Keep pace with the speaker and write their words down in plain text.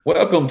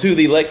Welcome to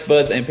the Lex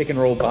Buds and Pick and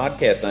Roll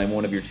podcast. I'm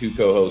one of your two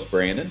co-hosts,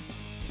 Brandon.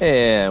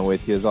 And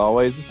with you as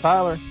always is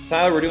Tyler.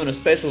 Tyler, we're doing a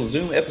special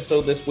Zoom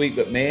episode this week,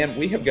 but man,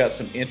 we have got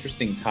some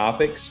interesting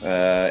topics,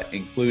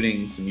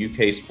 including some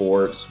UK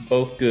sports,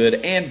 both good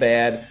and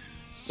bad.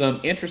 Some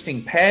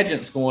interesting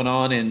pageants going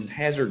on in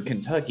Hazard,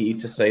 Kentucky,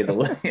 to say the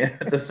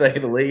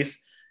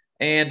least.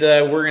 And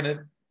we're going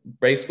to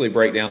basically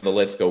break down the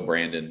 "Let's Go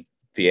Brandon"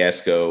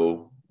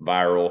 fiasco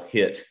viral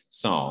hit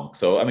song.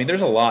 So, I mean,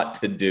 there's a lot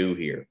to do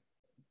here.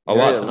 A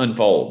lot to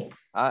unfold.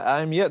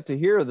 I'm yet to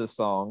hear this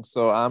song,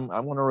 so I'm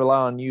going to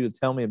rely on you to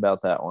tell me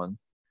about that one.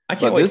 I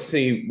can't wait to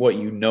see what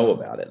you know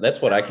about it. That's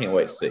what I can't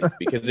wait to see,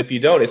 because if you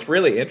don't, it's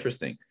really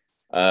interesting.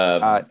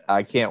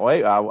 I can't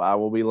wait. I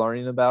will be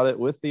learning about it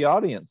with the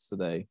audience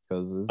today,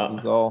 because this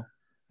is all.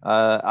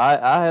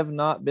 I have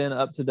not been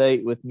up to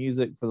date with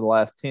music for the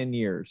last 10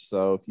 years.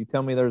 So if you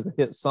tell me there's a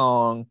hit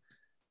song,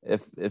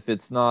 if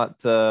it's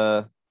not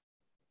something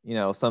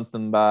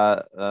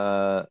by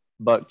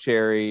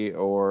Buckcherry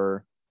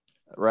or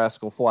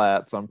Rascal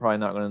Flatts, I'm probably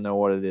not going to know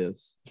what it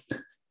is.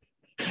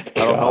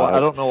 I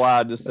don't know why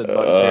I just said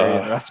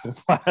Buckcherry and Rascal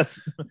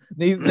Flatts.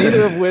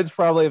 Neither of which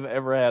probably have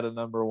ever had a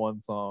number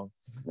one song.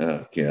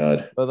 Oh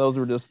God! But those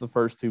were just the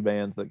first two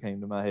bands that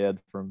came to my head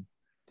from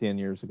 10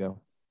 years ago.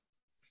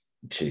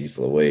 Jeez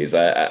Louise!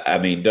 I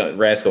mean,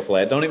 Rascal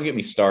Flatts. Don't even get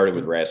me started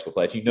with Rascal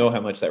Flatts. You know how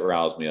much that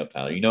riles me up,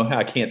 Tyler. You know how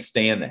I can't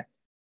stand that.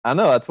 I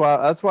know, that's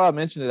why I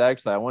mentioned it.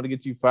 Actually, I want to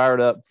get you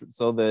fired up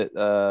so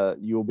that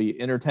you will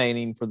be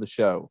entertaining for the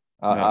show.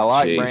 I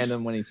like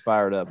Brandon when he's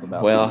fired up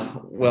about.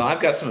 Well, I've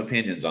got some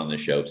opinions on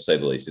this show, to say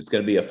the least. It's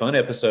going to be a fun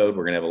episode.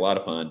 We're going to have a lot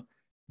of fun.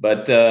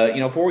 But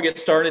before we get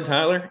started,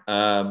 Tyler,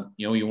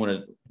 you want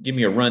to give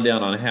me a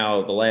rundown on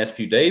how the last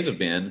few days have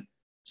been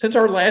since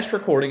our last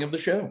recording of the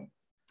show.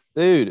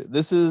 Dude,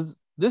 this is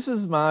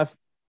my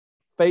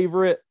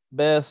favorite,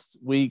 best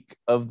week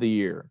of the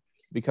year,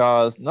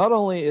 because not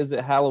only is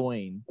it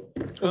Halloween,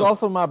 it's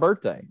also my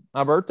birthday.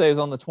 My birthday is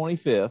on the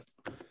 25th.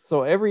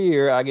 So every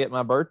year I get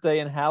my birthday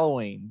and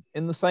Halloween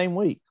in the same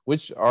week,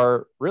 which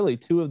are really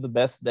two of the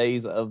best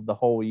days of the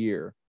whole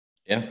year.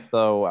 Yeah.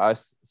 So I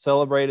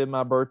celebrated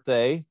my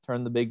birthday,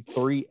 turned the big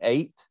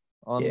 38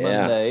 on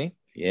Monday.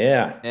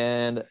 Yeah.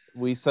 And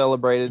we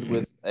celebrated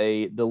with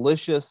a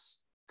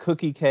delicious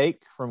cookie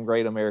cake from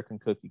Great American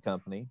Cookie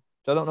Company.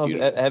 So I don't know.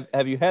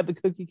 Have you had the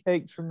cookie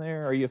cakes from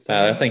there? Are you a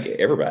fan? I think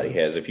everybody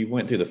has. If you've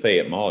went through the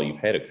Fayette Mall, you've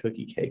had a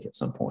cookie cake at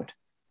some point.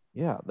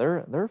 Yeah,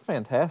 they're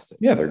fantastic.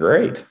 Yeah, they're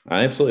great.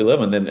 I absolutely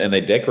love them. And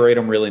they decorate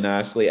them really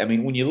nicely. I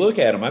mean, when you look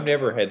at them, I've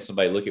never had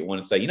somebody look at one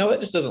and say, that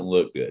just doesn't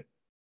look good.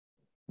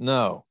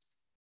 No,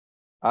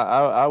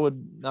 I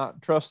would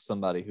not trust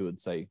somebody who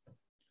would say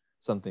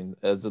something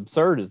as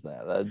absurd as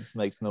that. That just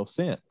makes no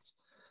sense.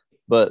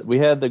 But we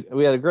had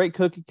a great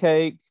cookie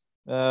cake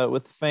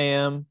with the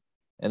fam.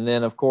 And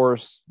then, of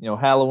course,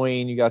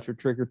 Halloween, you got your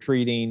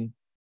trick-or-treating.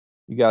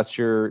 You got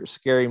your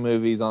scary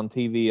movies on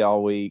TV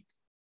all week.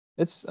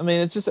 It's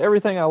just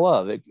everything I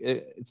love.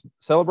 It's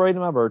celebrating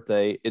my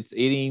birthday. It's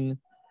eating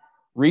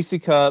Reese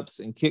cups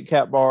and Kit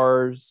Kat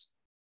bars,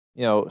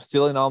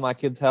 stealing all my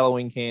kids'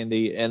 Halloween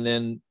candy, and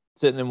then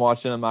sitting and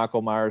watching a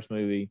Michael Myers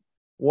movie.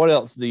 What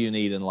else do you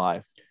need in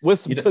life? With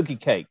some cookie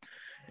cake.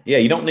 Yeah,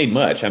 you don't need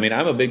much. I mean,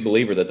 I'm a big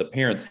believer that the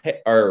parents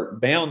are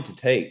bound to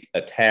take a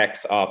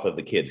tax off of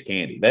the kids'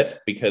 candy. That's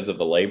because of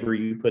the labor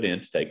you put in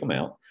to take them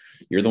out.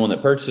 You're the one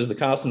that purchases the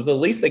costumes. The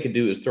least they could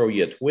do is throw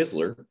you a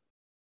Twizzler.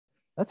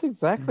 That's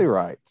exactly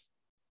right.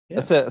 Yeah.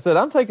 I said,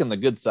 I'm taking the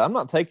good side. I'm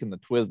not taking the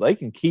Twizzlers. They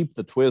can keep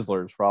the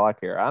Twizzlers for all I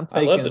care. I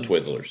love the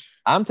Twizzlers.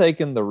 I'm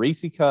taking the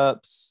Reese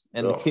cups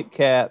and the Kit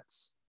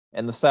Kats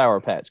and the Sour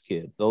Patch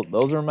Kids.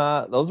 Those are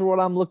what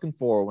I'm looking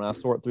for when I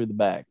sort through the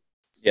bag.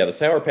 Yeah, the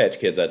Sour Patch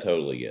Kids, I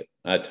totally get.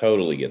 I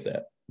totally get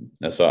that.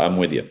 So I'm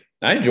with you.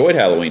 I enjoyed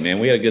Halloween, man.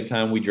 We had a good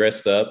time. We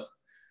dressed up,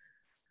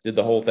 did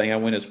the whole thing. I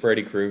went as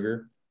Freddy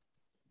Krueger.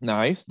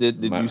 Nice.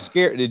 Did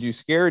you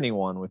scare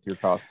anyone with your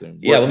costume?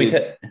 Yeah, let me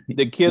tell you.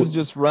 Did kids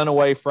just run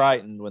away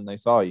frightened when they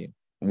saw you?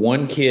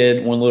 One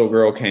little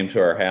girl came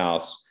to our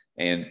house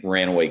and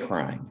ran away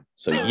crying.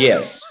 So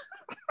yes,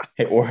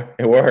 it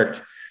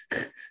worked.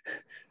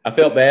 I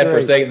felt bad for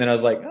a second, then I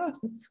was like,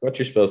 that's what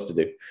you're supposed to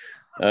do.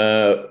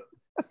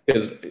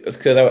 Because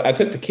I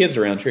took the kids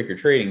around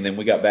trick-or-treating, then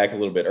we got back a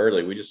little bit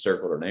early. We just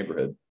circled our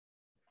neighborhood.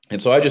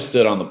 And so I just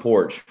stood on the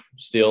porch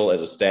still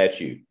as a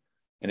statue.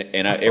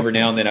 And every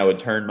now and then I would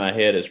turn my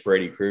head as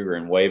Freddy Krueger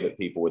and wave at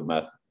people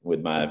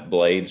with my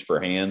blades for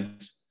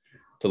hands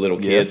to little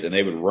kids, and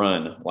they would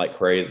run like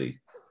crazy.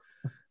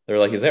 They're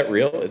like, "Is that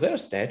real? Is that a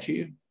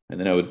statue?" And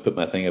then I would put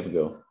my thing up and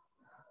go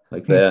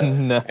like that.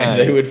 Nice. And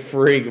they would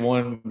freak.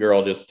 One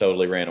girl just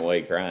totally ran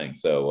away crying.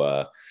 So,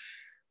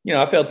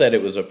 I felt that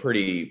it was a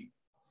pretty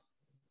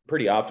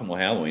optimal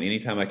Halloween.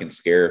 Anytime I can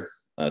scare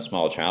a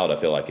small child, I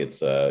feel like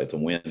it's a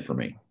win for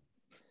me.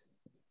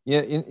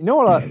 Yeah, you know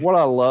what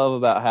I love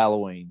about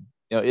Halloween?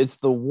 It's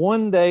the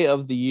one day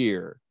of the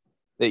year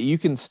that you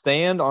can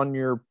stand on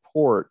your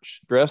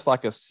porch dressed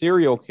like a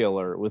serial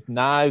killer with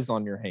knives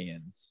on your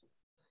hands.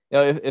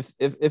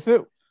 If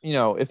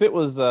if it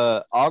was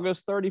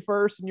August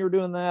 31st and you were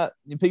doing that,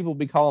 people would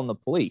be calling the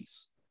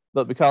police.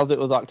 But because it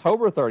was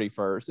October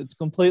 31st, it's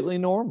completely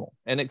normal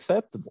and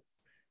acceptable.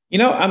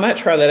 I might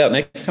try that out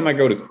next time I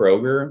go to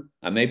Kroger.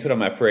 I may put on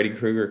my Freddy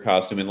Krueger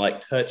costume and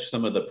like touch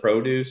some of the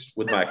produce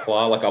with my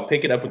claw. Like I'll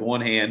pick it up with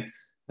one hand. And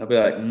I'll be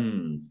like,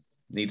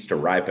 needs to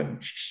ripen,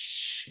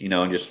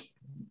 and just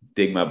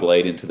dig my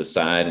blade into the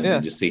side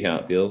and just see how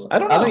it feels. I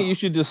don't know. I think you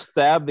should just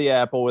stab the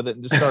apple with it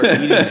and just start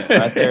eating it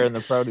right there in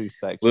the produce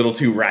section. A little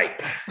too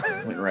ripe.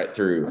 Went right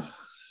through.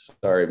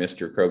 Sorry,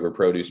 Mr. Kroger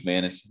produce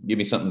man. Give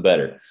me something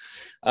better.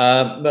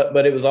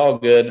 But it was all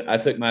good. I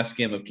took my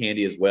skim of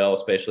candy as well,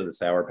 especially the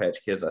Sour Patch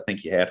Kids. I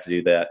think you have to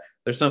do that.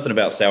 There's something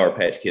about Sour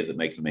Patch Kids that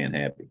makes a man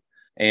happy.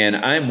 And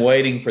I'm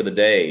waiting for the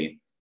day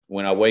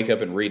when I wake up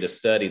and read a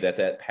study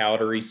that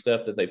powdery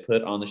stuff that they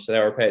put on the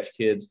Sour Patch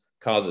Kids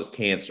causes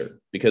cancer.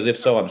 Because if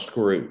so, I'm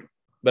screwed.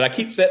 But I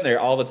keep sitting there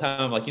all the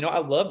time like, I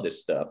love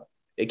this stuff.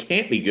 It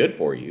can't be good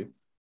for you.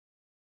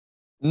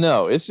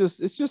 No, it's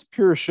just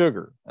pure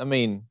sugar. I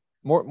mean,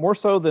 more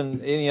so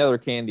than any other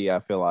candy, I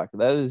feel like.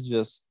 That is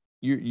just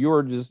you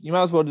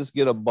might as well just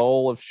get a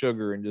bowl of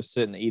sugar and just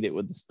sit and eat it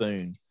with the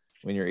spoon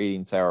when you're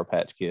eating Sour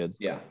Patch Kids.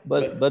 Yeah.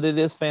 But it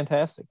is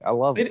fantastic. I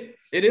love it.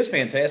 It is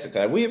fantastic.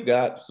 We have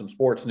got some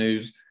sports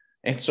news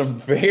and some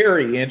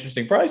very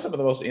interesting, probably some of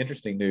the most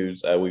interesting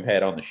news we've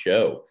had on the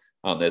show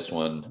on this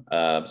one.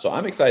 So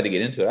I'm excited to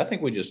get into it. I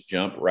think we just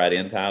jump right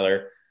in,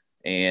 Tyler.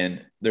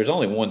 And there's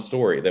only one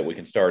story that we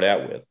can start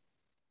out with.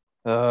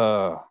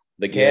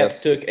 The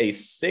Cats took a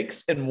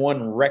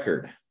 6-1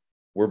 record.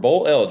 We're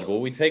bowl eligible.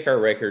 We take our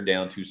record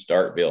down to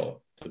Starkville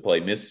to play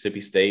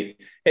Mississippi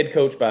State, head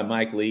coached by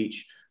Mike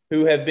Leach,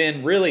 who have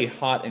been really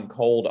hot and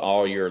cold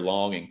all year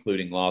long,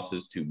 including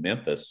losses to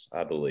Memphis,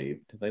 I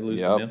believe. Did they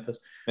lose to Memphis?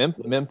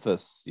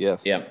 Memphis,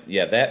 yes.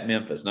 Yeah, that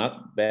Memphis,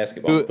 not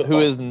basketball. Who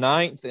is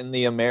 9th in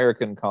the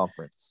American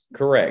Conference.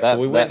 Correct. So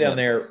we went down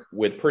there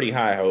with pretty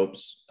high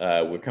hopes.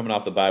 We're coming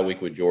off the bye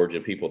week with Georgia.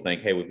 People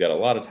think, hey, we've got a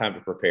lot of time to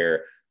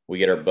prepare. We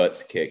get our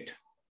butts kicked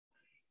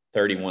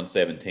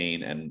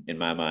 31-17, and in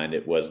my mind,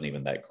 it wasn't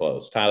even that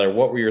close. Tyler,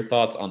 what were your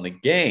thoughts on the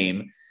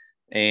game,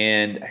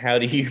 and how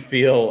do you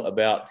feel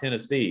about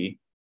Tennessee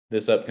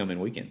this upcoming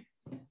weekend?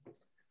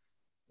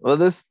 Well,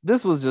 this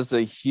was just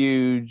a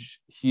huge,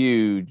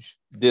 huge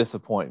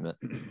disappointment.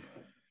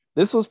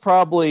 This was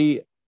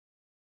probably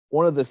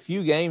one of the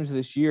few games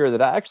this year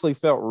that I actually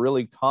felt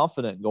really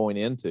confident going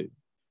into.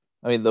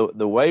 I mean,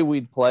 the way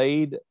we'd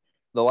played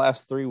the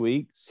last 3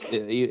 weeks,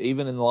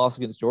 even in the loss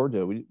against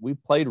Georgia, we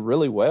played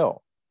really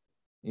well.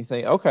 You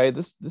think, okay,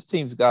 this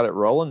team's got it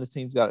rolling. This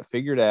team's got it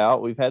figured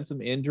out. We've had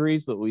some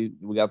injuries, but we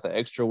got the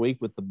extra week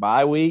with the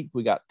bye week.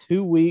 We got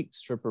 2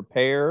 weeks to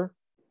prepare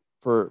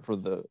for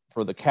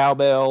the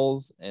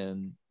cowbells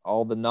and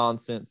all the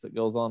nonsense that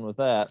goes on with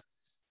that.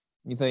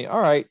 You think, all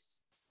right,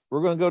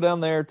 we're going to go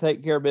down there,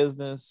 take care of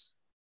business,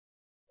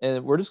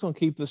 and we're just going to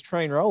keep this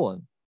train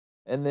rolling.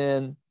 And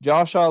then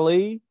Josh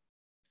Ali,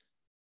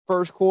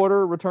 first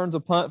quarter, returns a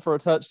punt for a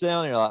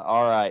touchdown. And you're like,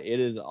 all right, it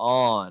is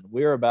on.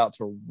 We're about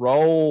to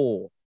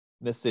roll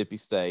Mississippi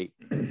State.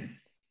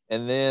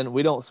 And then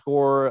we don't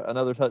score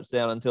another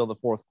touchdown until the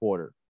fourth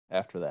quarter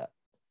after that.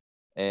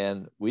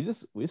 And we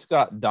just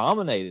got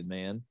dominated,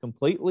 man,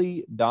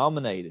 completely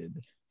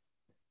dominated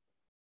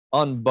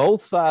on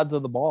both sides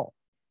of the ball.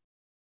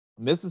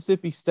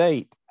 Mississippi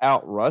State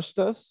outrushed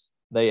us.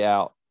 They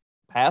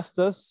outpassed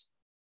us.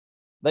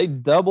 They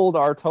doubled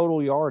our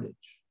total yardage.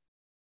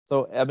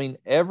 So, I mean,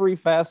 every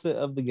facet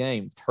of the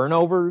game.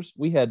 Turnovers,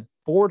 we had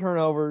 4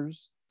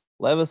 turnovers.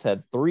 Levis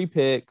had 3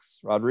 picks.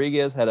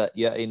 Rodriguez had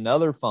yet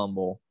another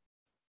fumble.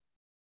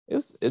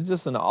 It's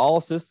just an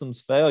all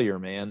systems failure,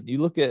 man. You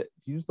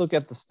just look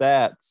at the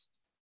stats.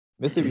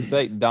 Mississippi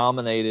State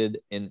dominated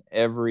in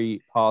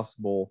every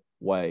possible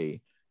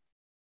way.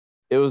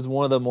 It was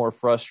one of the more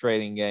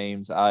frustrating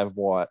games I've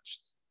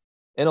watched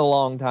in a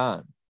long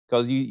time,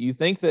 because you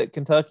think that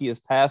Kentucky is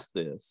past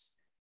this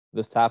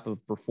type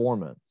of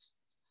performance.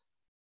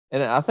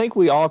 And I think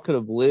we all could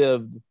have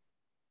lived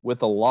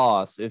with a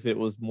loss if it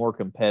was more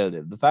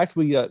competitive. The fact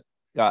we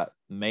got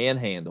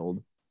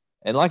manhandled,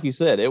 and like you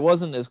said, it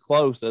wasn't as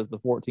close as the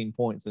 14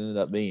 points ended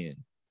up being.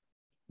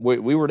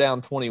 We were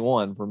down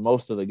 21 for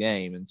most of the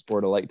game and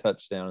scored a late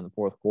touchdown in the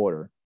fourth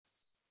quarter.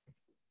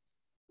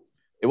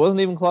 It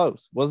wasn't even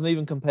close, wasn't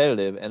even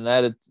competitive, and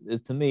that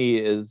to me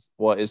is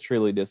what is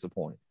truly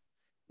disappointing.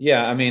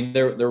 Yeah, I mean,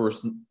 there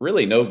was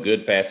really no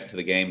good facet to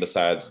the game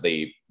besides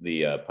the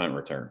punt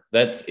return.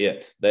 That's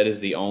it. That is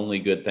the only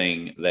good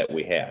thing that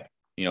we had.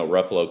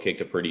 Ruffalo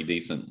kicked a pretty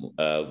decent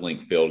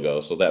length field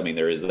goal, so that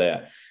there is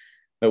that.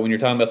 But when you're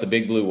talking about the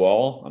big blue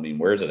wall, I mean,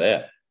 where's it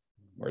at?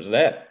 Where's it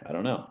at? I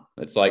don't know.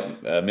 It's like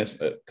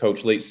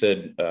Coach Leach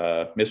said,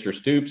 Mr.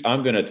 Stoops,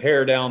 I'm going to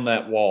tear down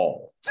that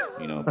wall,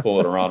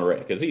 pulling around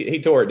because he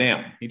tore it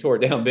down. He tore it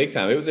down big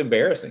time. It was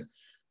embarrassing.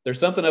 There's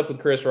something up with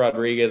Chris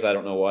Rodriguez. I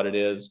don't know what it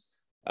is.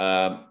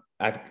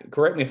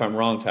 Correct me if I'm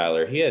wrong,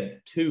 Tyler. He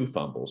had 2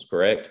 fumbles,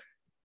 correct?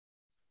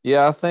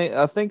 Yeah, I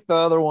think the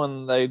other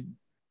one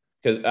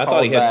because I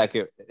thought he had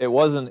back. It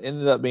wasn't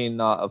ended up being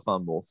not a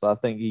fumble. So I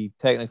think he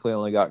technically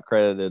only got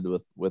credited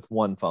with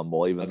one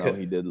fumble, even though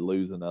he did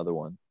lose another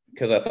one.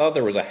 Because I thought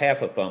there was a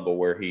half a fumble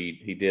where they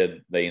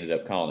ended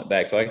up calling it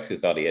back. So I actually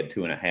thought he had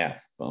 2.5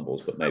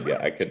 fumbles, but maybe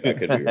I could be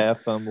wrong.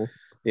 Half fumbles.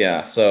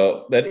 Yeah.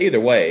 So, but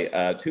either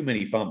way, too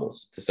many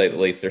fumbles to say the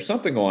least. There's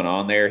something going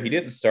on there. He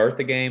didn't start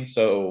the game.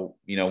 So,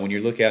 when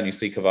you look out and you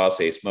see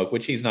Kavosiey smoke,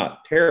 which he's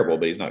not terrible,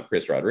 but he's not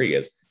Chris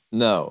Rodriguez.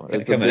 No,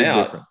 it's coming a big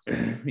out. Difference.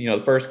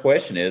 The first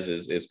question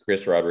is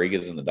Chris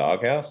Rodriguez in the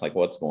doghouse? Like,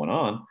 what's going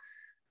on?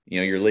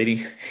 Your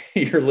leading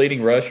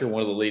rusher,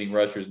 one of the leading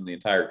rushers in the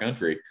entire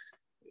country,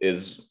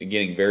 is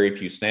getting very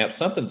few snaps.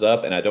 Something's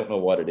up, and I don't know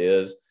what it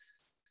is.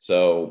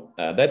 So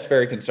that's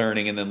very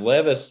concerning. And then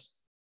Levis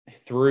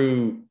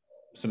threw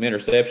some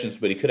interceptions,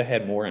 but he could have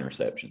had more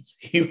interceptions.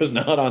 He was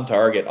not on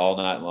target all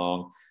night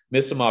long.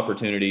 Missed some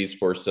opportunities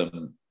for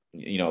some,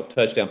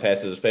 touchdown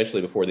passes,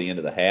 especially before the end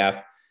of the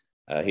half.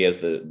 He has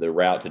the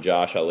route to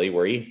Josh Ali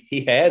where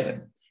he has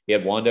him. He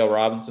had Wan'Dale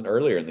Robinson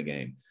earlier in the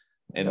game.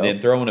 And then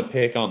throwing a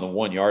pick on the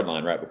 1 yard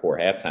line right before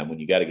halftime when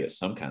you got to get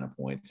some kind of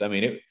points. I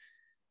mean,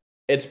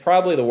 it's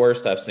probably the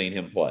worst I've seen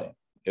him play.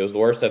 It was the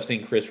worst I've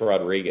seen Chris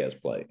Rodriguez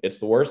play. It's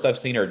the worst I've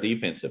seen our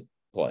defensive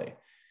play.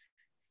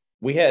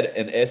 We had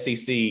an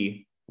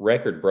SEC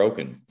record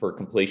broken for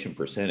completion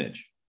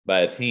percentage by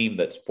a team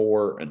that's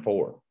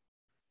 4-4.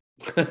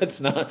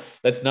 That's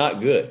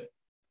not good.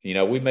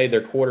 We made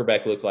their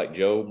quarterback look like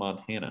Joe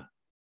Montana.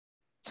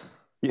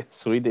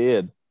 Yes, we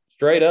did.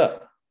 Straight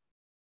up.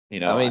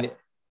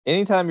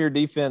 Anytime your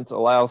defense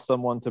allows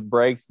someone to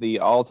break the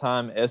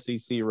all-time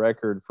SEC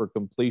record for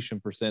completion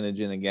percentage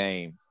in a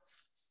game,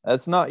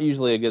 that's not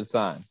usually a good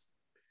sign.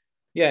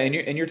 Yeah,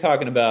 and you're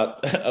talking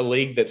about a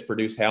league that's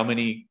produced how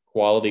many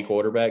quality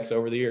quarterbacks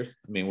over the years?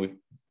 I mean,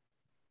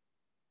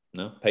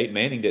 Peyton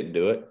Manning didn't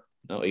do it.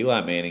 No,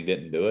 Eli Manning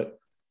didn't do it.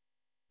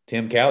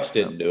 Tim Couch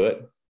didn't do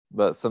it.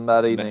 But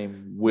somebody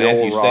named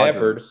Matthew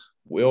Stafford,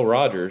 Will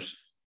Rogers,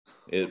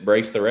 it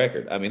breaks the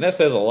record. I mean, that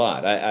says a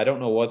lot. I don't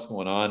know what's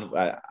going on.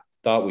 I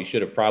thought we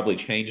should have probably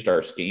changed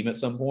our scheme at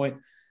some point.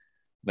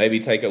 Maybe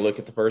take a look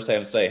at the first half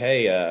and say,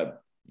 hey,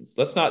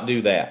 let's not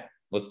do that.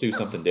 Let's do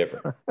something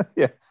different.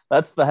 Yeah,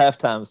 that's the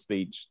halftime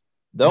speech.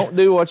 Don't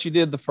do what you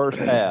did the first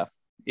half.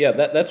 Yeah,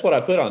 that's what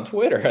I put on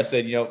Twitter. I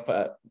said,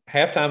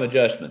 halftime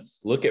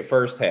adjustments. Look at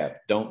first half.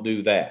 Don't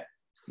do that.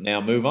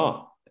 Now move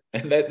on.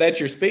 And that's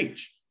your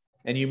speech.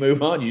 And you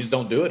move on. You just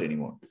don't do it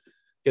anymore.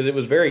 Because it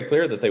was very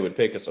clear that they would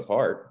pick us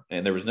apart.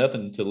 And there was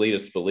nothing to lead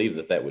us to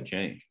believe that would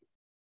change.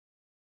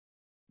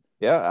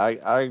 Yeah,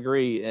 I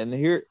agree. And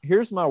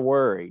here's my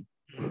worry.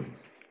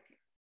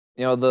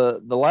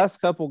 The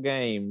last couple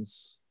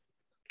games,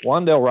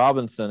 Wan'Dale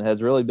Robinson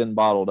has really been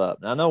bottled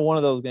up. Now, I know one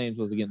of those games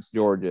was against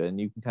Georgia,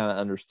 and you can kind of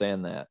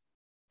understand that.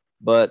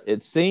 But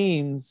it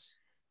seems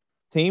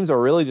teams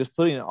are really just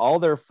putting all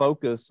their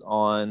focus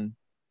on,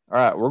 all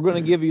right, we're going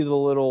to give you the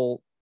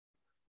little,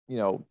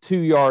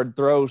 2-yard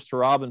throws to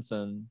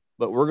Robinson,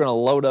 but we're going to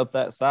load up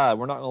that side.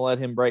 We're not going to let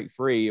him break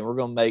free, and we're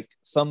going to make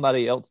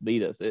somebody else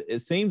beat us.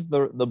 It seems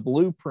the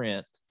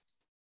blueprint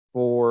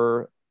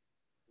for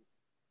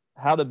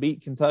how to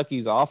beat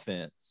Kentucky's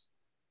offense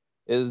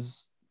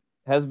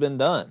has been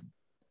done.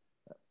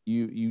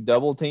 You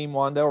double team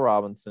Wan'Dale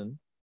Robinson,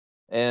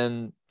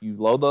 and you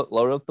load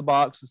up the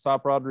box to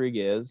stop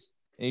Rodriguez,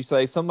 and you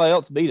say somebody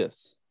else beat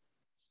us.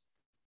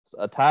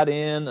 A tight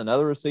end,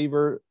 another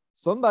receiver,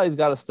 somebody's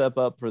got to step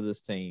up for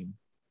this team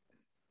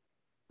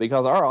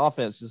because our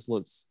offense just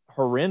looks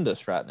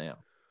horrendous right now.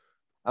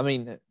 I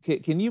mean,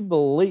 can you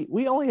believe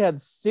we only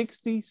had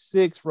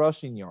 66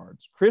 rushing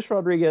yards? Chris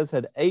Rodriguez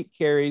had 8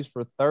 carries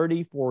for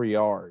 34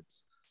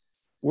 yards.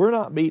 We're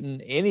not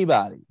beating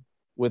anybody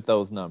with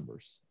those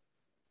numbers.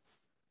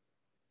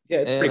 Yeah,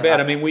 it's pretty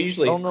bad.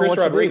 Chris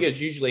Rodriguez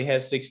usually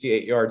has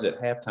 68 yards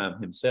at halftime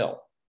himself.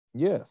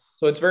 Yes.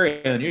 So it's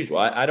very unusual.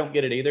 I don't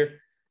get it either.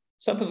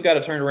 Something's got to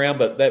turn around,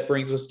 but that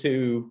brings us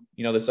to,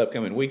 this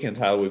upcoming weekend,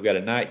 Tyler. We've got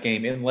a night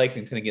game in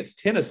Lexington against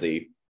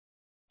Tennessee.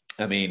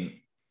 I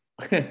mean,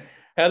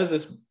 how does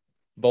this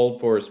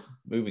bold for us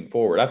moving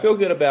forward? I feel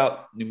good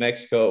about New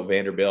Mexico,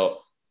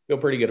 Vanderbilt. Feel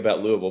pretty good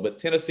about Louisville, but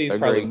Tennessee is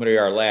probably going to be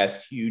our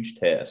last huge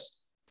test.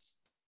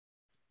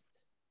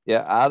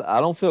 Yeah,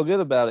 I don't feel good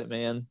about it,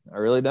 man. I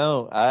really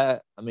don't. I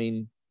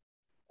mean,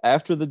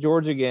 after the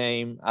Georgia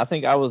game, I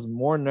think I was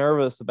more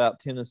nervous about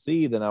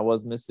Tennessee than I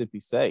was Mississippi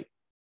State.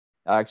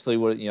 I actually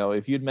would,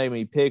 if you'd made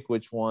me pick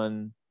which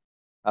one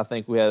I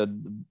think we had a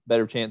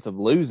better chance of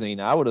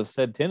losing, I would have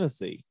said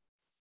Tennessee.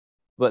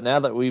 But now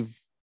that we've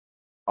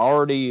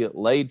already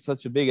laid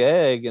such a big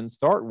egg in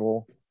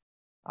Starkville,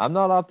 I'm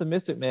not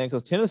optimistic, man,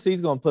 because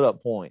Tennessee's going to put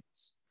up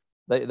points.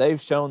 They've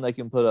shown they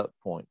can put up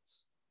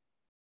points.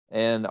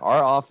 And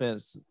our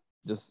offense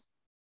just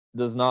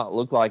does not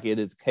look like it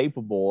is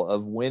capable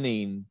of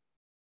winning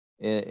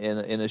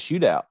in a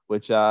shootout,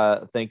 which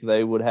I think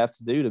they would have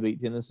to do to beat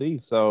Tennessee.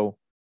 So,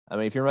 I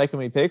mean, if you're making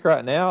me pick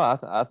right now,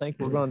 I think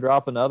we're going to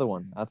drop another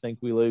one. I think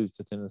we lose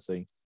to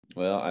Tennessee.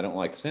 Well, I don't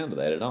like the sound of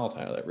that at all,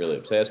 Tyler. That really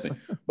upsets me.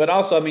 But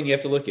also, I mean, you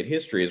have to look at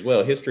history as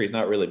well. History has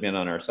not really been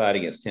on our side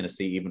against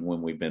Tennessee, even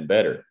when we've been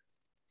better.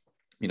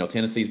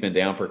 Tennessee's been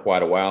down for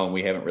quite a while, and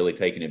we haven't really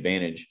taken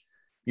advantage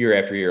year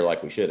after year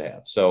like we should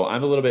have. So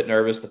I'm a little bit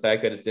nervous. The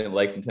fact that it's in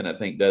Lexington, I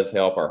think, does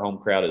help. Our home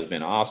crowd has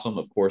been awesome.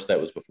 Of course, that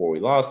was before we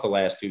lost the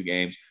last two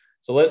games.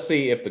 So let's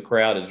see if the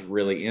crowd is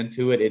really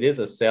into it. It is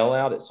a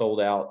sellout. It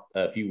sold out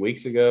a few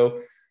weeks ago.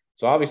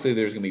 So obviously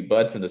there's going to be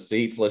butts in the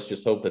seats. Let's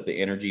just hope that the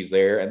energy's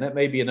there. And that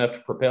may be enough to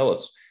propel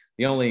us.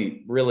 The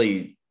only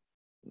really,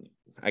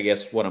 I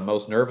guess, what I'm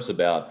most nervous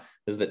about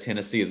is that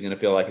Tennessee is going to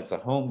feel like it's a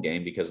home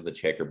game because of the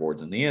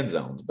checkerboards in the end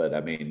zones. But I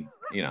mean,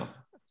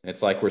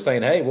 it's like we're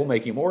saying, hey, we'll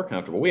make you more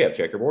comfortable. We have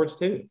checkerboards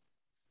too.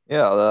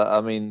 Yeah,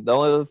 I mean, the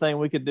only other thing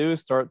we could do is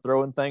start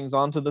throwing things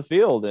onto the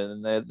field,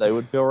 and they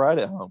would feel right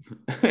at home.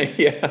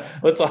 Yeah,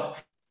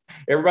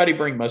 everybody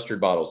bring mustard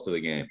bottles to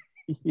the game.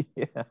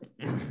 Yeah,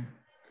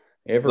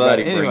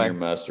 everybody bring your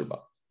mustard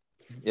bottle.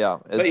 Yeah,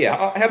 but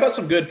yeah, how about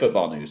some good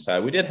football news, Ty?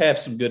 We did have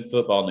some good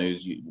football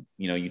news.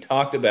 You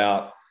talked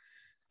about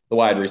the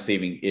wide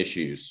receiving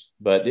issues,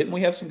 but didn't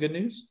we have some good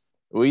news?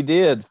 We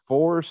did.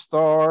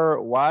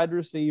 4-star wide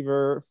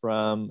receiver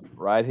from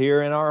right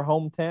here in our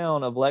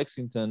hometown of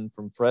Lexington,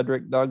 from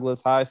Frederick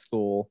Douglass High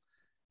School,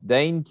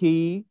 Dane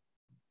Key,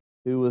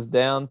 who was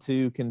down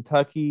to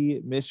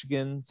Kentucky,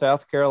 Michigan,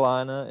 South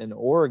Carolina, and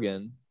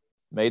Oregon,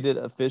 made it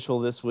official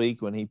this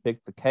week when he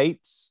picked the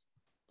Cates.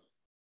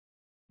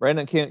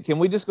 Brandon, can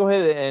we just go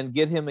ahead and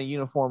get him a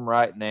uniform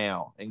right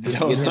now and get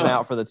him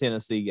out for the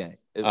Tennessee game?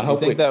 I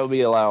think that would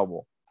be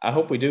allowable. I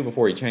hope we do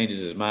before he changes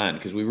his mind,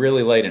 because we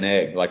really laid an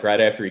egg. Like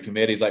right after he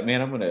committed, he's like,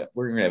 "Man,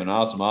 we're gonna have an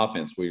awesome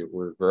offense.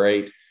 We're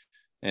great."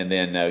 And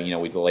then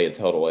we lay a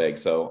total egg.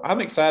 So I'm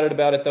excited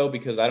about it though,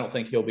 because I don't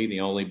think he'll be the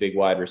only big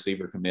wide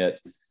receiver commit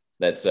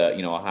that's a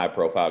high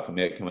profile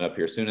commit coming up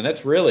here soon. And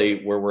that's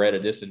really where we're at a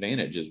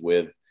disadvantage, is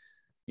with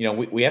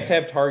we have to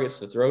have targets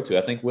to throw to.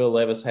 I think Will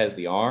Levis has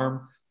the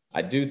arm.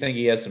 I do think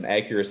he has some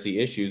accuracy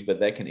issues,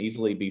 but that can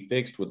easily be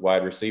fixed with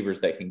wide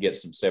receivers that can get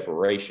some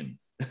separation.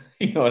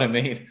 You know what I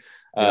mean?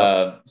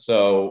 Yep.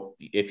 So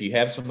if you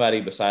have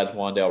somebody besides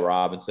Wan'Dale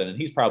Robinson, and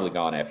he's probably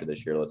gone after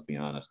this year, let's be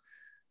honest.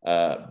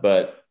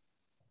 But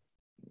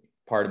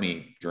part of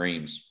me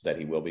dreams that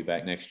he will be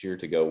back next year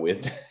to go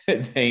with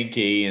Dane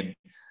Key and,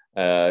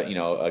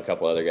 a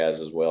couple other guys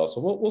as well. So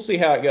we'll see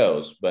how it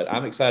goes, but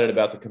I'm excited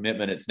about the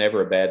commitment. It's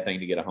never a bad thing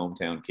to get a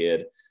hometown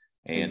kid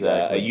and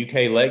a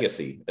UK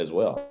legacy as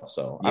well.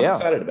 So I'm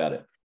excited about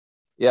it.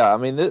 Yeah. I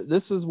mean,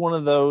 this is one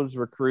of those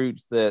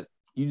recruits that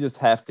you just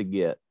have to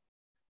get.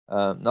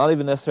 Not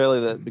even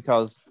necessarily that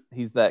because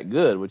he's that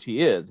good, which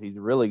he is. He's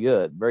really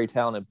good, very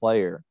talented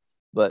player.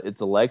 But it's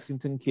a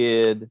Lexington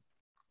kid.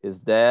 His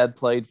dad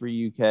played for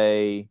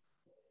UK.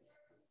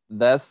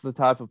 That's the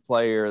type of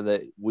player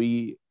that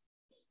we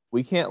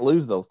can't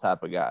lose those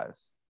type of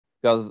guys,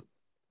 because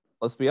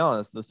let's be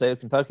honest, the state of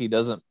Kentucky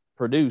doesn't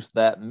produce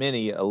that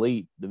many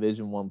elite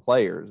Division I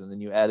players. And then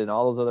you add in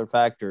all those other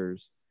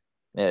factors.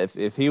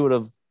 If he would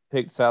have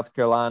picked South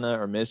Carolina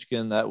or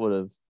Michigan,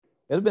 it'd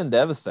have been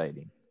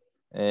devastating.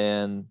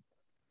 And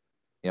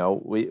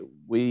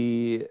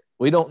we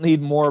don't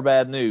need more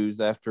bad news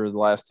after the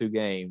last two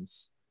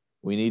games.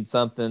 We need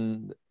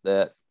something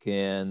that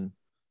can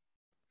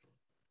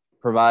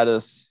provide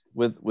us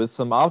with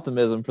some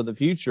optimism for the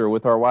future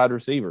with our wide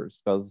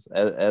receivers, because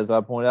as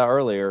I pointed out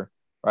earlier,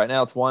 right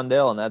now it's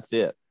Wan'Dale and that's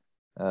it.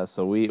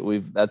 So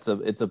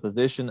it's a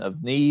position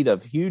of need,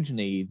 of huge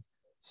need.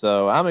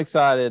 So I'm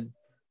excited.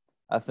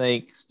 I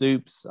think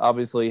Stoops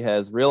obviously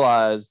has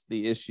realized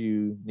the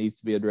issue needs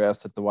to be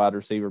addressed at the wide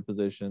receiver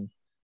position,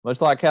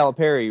 much like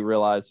Calipari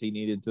realized he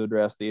needed to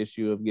address the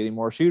issue of getting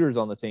more shooters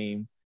on the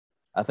team.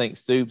 I think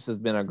Stoops has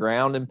been a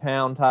ground and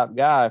pound type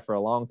guy for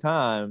a long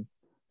time,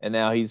 and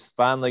now he's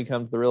finally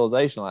come to the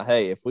realization, like,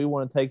 hey, if we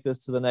want to take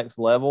this to the next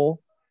level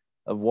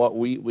of what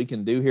we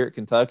can do here at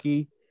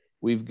Kentucky,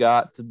 we've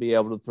got to be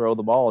able to throw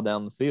the ball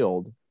down the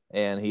field,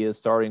 and he is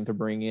starting to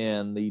bring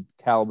in the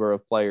caliber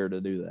of player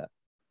to do that.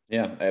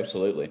 Yeah,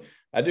 absolutely.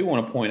 I do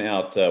want to point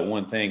out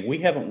one thing. We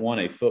haven't won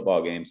a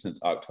football game since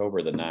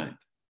October the 9th.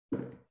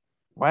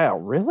 Wow,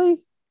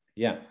 really?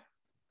 Yeah.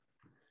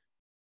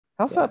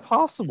 How's that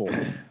possible?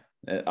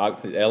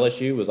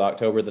 LSU was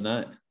October the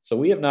 9th. So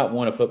we have not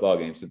won a football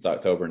game since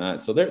October 9th.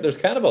 So there's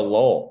kind of a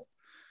lull,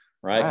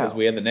 right? Because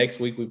we had the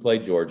next week we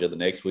played Georgia. The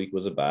next week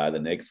was a bye. The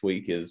next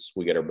week is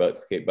we get our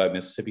butts kicked by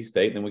Mississippi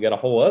State. And then we got a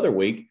whole other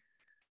week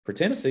for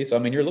Tennessee. So, I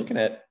mean, you're looking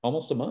at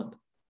almost a month.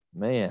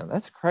 Man,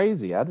 that's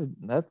crazy.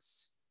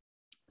 That's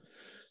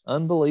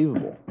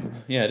unbelievable.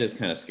 Yeah, it is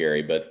kind of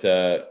scary. But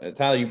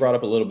Tyler, you brought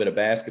up a little bit of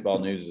basketball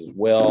news as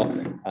well.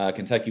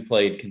 Kentucky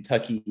played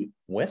Kentucky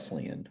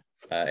Wesleyan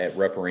at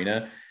Rupp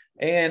Arena.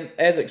 And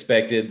as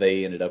expected,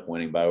 they ended up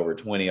winning by over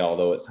 20,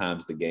 although at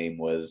times the game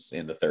was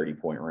in the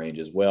 30-point range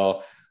as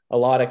well. A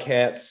lot of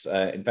Cats.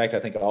 In fact, I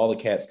think all the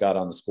Cats got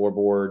on the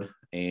scoreboard,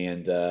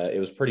 and it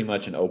was pretty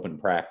much an open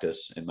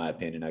practice, in my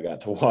opinion. I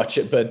got to watch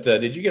it. But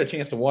did you get a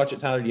chance to watch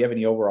it, Tyler? Do you have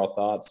any overall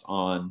thoughts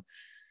on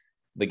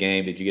the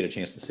game? Did you get a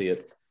chance to see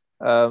it?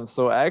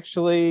 So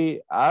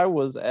actually, I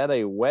was at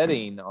a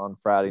wedding on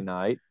Friday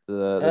night, the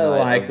A night of the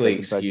likely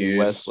Kentucky excuse.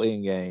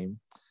 Wesleyan game.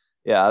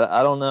 Yeah,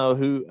 I don't know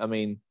who. I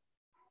mean,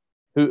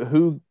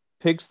 who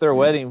picks their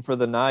wedding for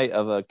the night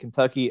of a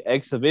Kentucky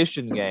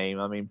exhibition game?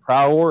 I mean,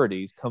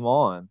 priorities. Come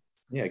on.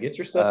 Yeah, get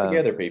your stuff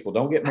together, people.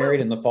 Don't get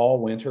married in the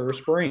fall, winter, or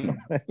spring.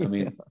 I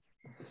mean,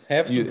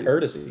 have some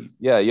courtesy.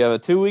 Yeah, you have a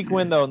 2-week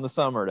window in the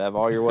summer to have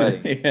all your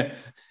weddings.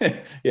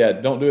 Yeah,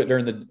 don't do it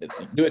during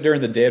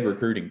the dead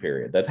recruiting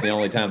period. That's the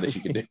only time that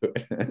you can do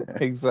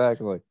it.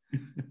 Exactly.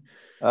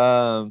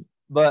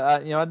 But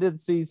I did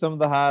see some of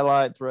the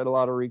highlights, read a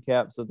lot of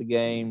recaps of the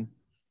game.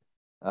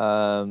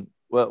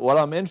 What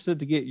I'm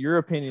interested to get your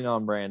opinion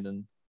on,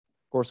 Brandon.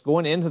 Of course,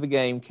 going into the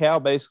game, Cal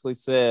basically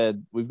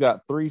said we've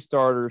got 3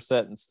 starters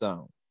set in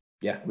stone.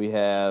 Yeah, we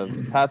have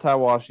Ty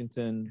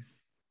Washington,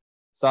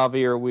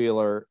 Xavier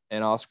Wheeler,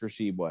 and Oscar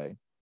Tshiebwe,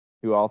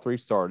 who all 3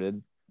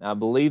 started. I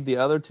believe the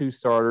other 2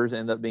 starters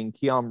end up being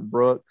Keon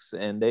Brooks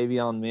and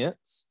Davion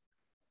Mintz,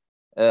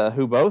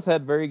 who both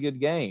had very good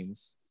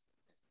games.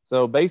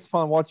 So based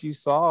upon what you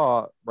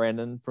saw,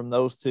 Brandon, from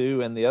those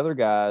 2 and the other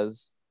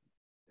guys,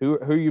 who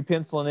are you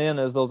penciling in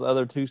as those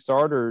other 2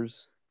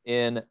 starters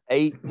in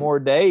 8 more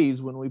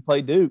days when we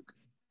play Duke?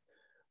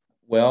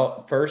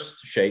 Well,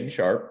 first, Shaedon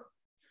Sharpe.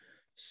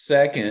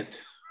 Second,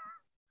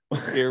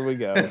 here we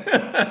go.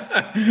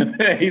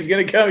 He's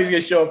going to come. He's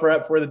going to show up right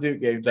before the Duke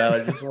game,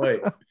 Tyler. Just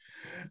wait.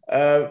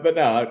 But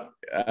no,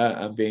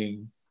 I'm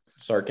being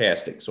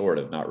sarcastic, sort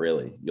of. Not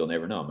really. You'll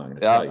never know. I'm not going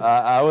to tell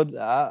you.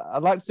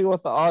 I'd like to see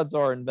what the odds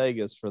are in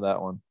Vegas for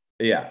that one.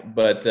 Yeah,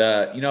 but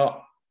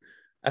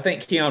I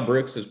think Keon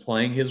Brooks is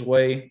playing his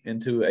way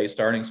into a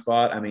starting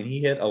spot. I mean,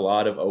 he hit a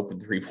lot of open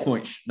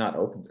 3-point, not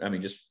open. I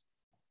mean, just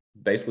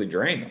basically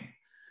drained them.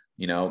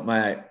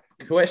 My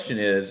question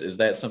is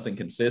that something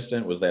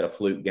consistent? Was that a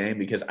fluke game?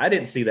 Because I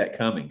didn't see that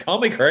coming.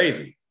 Call me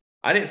crazy.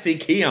 I didn't see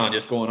Keon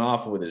just going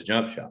off with his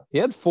jump shot. He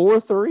had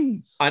 4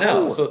 threes. I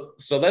know.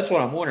 So that's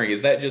what I'm wondering.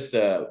 Is that just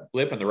a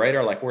blip in the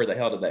radar? Like, where the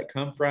hell did that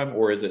come from?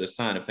 Or is it a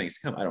sign of things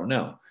to come? I don't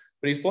know.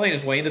 But he's playing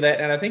his way into that.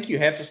 And I think you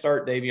have to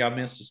start Davion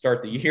Mintz to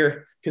start the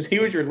year because he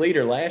was your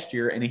leader last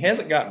year and he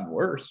hasn't gotten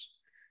worse.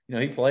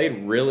 He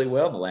played really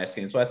well in the last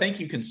game. So I think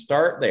you can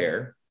start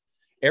there.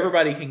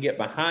 Everybody can get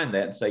behind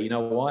that and say, you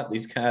know what?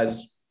 These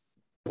guys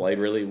played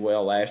really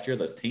well last year.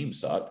 The team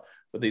sucked,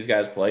 but these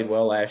guys played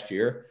well last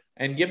year,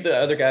 and give the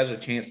other guys a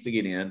chance to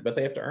get in, but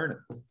they have to earn it.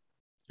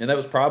 And that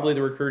was probably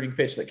the recruiting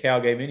pitch that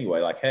Cal gave anyway.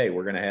 Like, hey,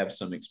 we're going to have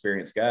some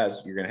experienced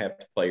guys. You're going to have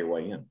to play your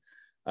way in.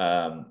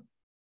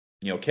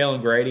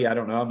 Kellen Grady, I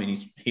don't know. I mean,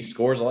 he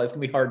scores a lot. It's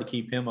going to be hard to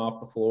keep him off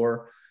the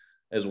floor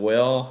as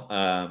well.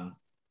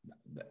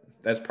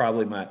 That's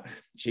probably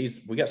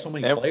we got so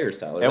many players,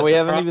 Tyler. And we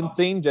haven't even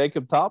seen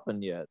Jacob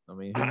Toppin yet. I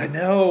mean, I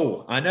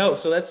know.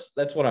 So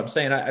that's what I'm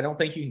saying. I don't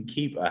think you can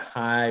keep a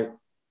high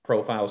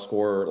profile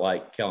scorer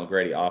like Kellen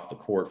Grady off the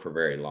court for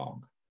very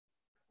long.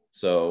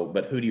 So,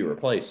 but who do you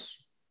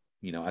replace?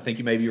 I think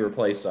you maybe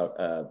replace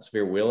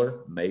Xavier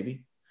Wheeler,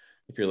 maybe,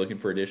 if you're looking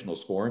for additional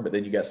scoring. But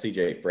then you got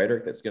CJ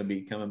Frederick that's going to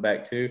be coming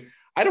back too.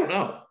 I don't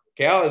know.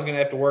 Cal is going to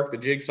have to work the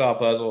jigsaw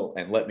puzzle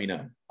and let me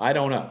know. I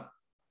don't know.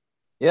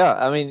 Yeah,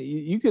 I mean,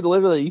 you could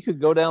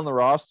go down the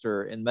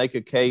roster and make a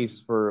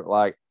case for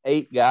like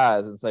 8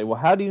 guys and say, well,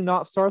 how do you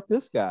not start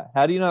this guy?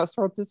 How do you not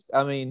start this?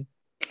 I mean,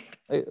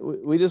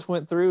 we just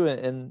went through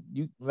and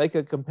you make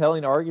a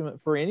compelling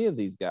argument for any of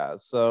these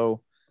guys.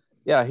 So,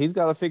 yeah, he's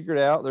got to figure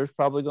it out. There's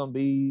probably going to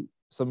be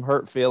some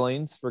hurt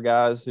feelings for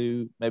guys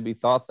who maybe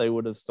thought they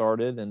would have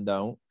started and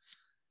don't.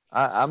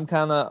 I'm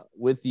kind of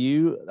with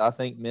you. I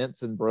think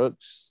Mintz and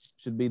Brooks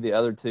should be the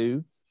other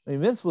 2. I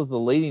mean, Mintz was the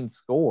leading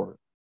scorer.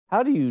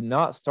 How do you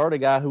not start a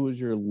guy who was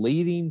your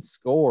leading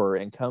scorer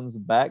and comes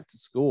back to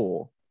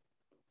school?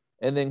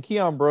 And then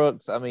Keon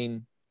Brooks, I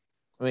mean,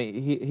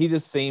 he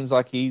just seems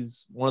like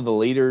he's one of the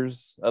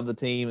leaders of the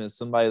team and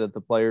somebody that the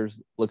players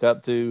look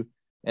up to.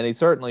 And he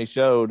certainly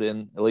showed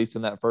at least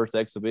in that first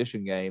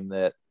exhibition game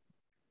that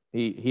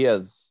he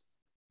has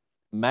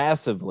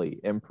massively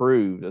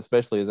improved,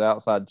 especially his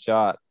outside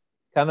shot.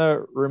 Kind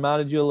of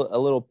reminded you a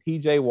little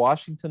PJ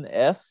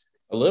Washington-esque.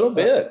 A little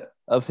bit.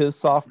 Of his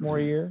sophomore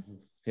year.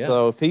 Yeah.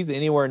 So if he's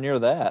anywhere near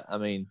that, I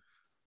mean,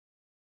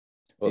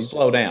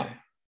 slow down.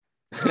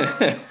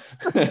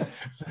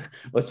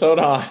 Let's hold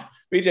on.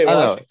 PJ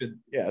Washington,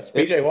 yes,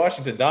 PJ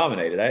Washington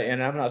dominated.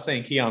 And I'm not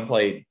saying Keon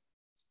played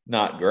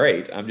not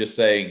great. I'm just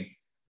saying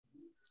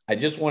I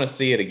just want to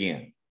see it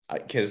again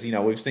because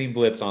we've seen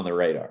blips on the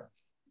radar.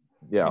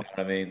 Yeah, you know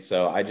what I mean.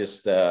 So I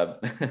just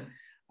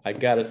I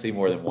got to see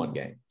more than one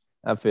game.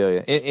 I feel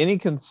you. Any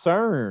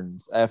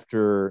concerns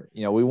after,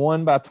 we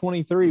won by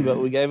 23, but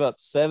we gave up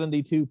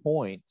 72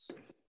 points?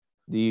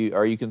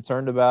 Are you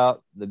concerned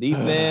about the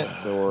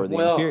defense or the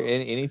interior?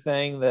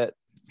 Anything that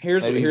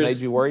made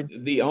you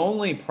worried? The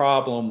only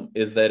problem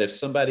is that if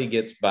somebody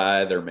gets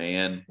by their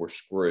man, we're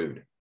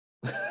screwed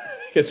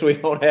because we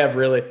don't have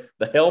really –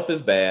 the help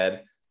is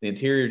bad, the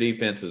interior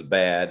defense is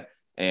bad,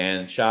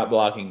 and shot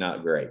blocking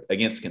not great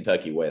against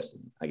Kentucky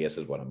Wesleyan, I guess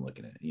is what I'm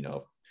looking at.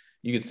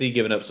 you could see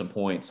giving up some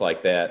points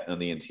like that on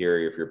the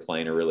interior if you're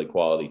playing a really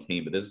quality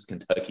team. But this is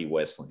Kentucky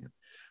Wesleyan.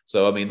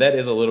 So, I mean, that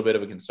is a little bit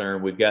of a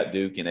concern. We've got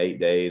Duke in 8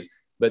 days,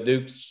 but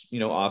Duke's,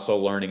 also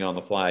learning on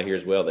the fly here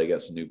as well. They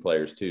got some new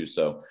players too.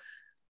 So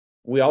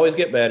we always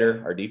get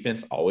better. Our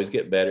defense always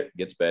gets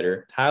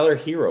better. Tyler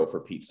Hero, for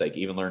Pete's sake,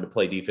 even learned to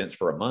play defense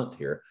for a month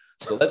here.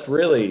 So that's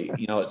really,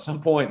 at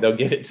some point they'll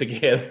get it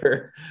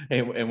together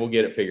and we'll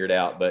get it figured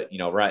out. But,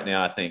 right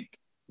now I think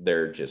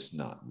they're just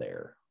not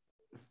there.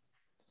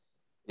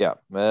 Yeah,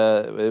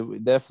 we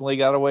definitely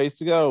got a ways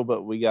to go,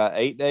 but we got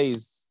 8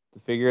 days to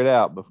figure it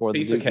out before the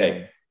piece of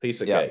cake.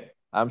 Piece of cake.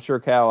 I'm sure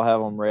Cal will have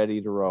them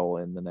ready to roll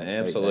in the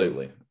next.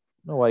 Absolutely. 8 days.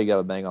 No way you got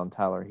to bang on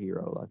Tyler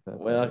Hero like that.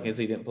 Well, because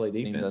he didn't play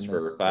defense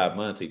for 5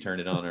 months. He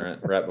turned it on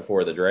right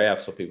before the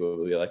draft, so people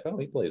would be like, "Oh,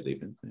 he plays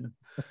defense."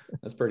 Yeah.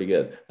 That's pretty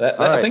good. Right.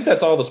 I think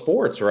that's all the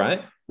sports,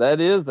 right?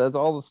 That's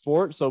all the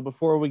sports. So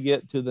before we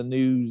get to the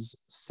news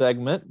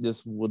segment,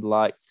 just would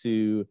like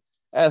to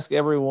ask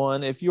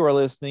everyone, if you are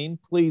listening,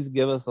 please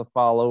give us a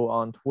follow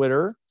on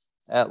Twitter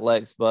at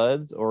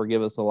LexBuds, or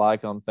give us a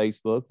like on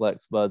Facebook,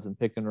 LexBuds and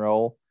Pick and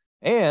Roll.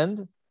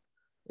 And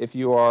if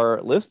you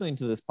are listening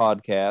to this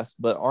podcast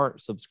but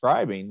aren't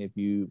subscribing, if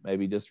you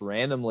maybe just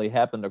randomly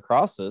happened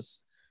across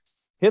us,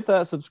 hit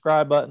that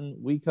subscribe button.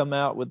 We come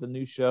out with a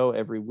new show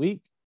every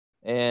week,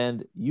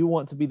 and you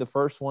want to be the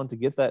first one to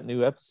get that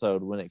new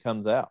episode when it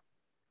comes out.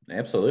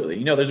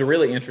 Absolutely. There's a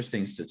really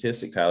interesting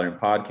statistic, Tyler, in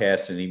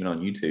podcasts and even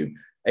on YouTube.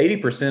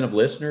 80% of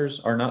listeners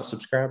are not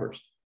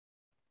subscribers.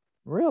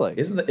 Really?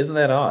 Isn't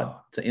that odd?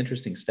 It's an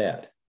interesting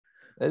stat.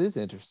 That is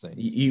interesting.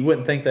 You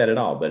wouldn't think that at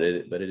all, but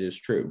it is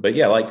true. But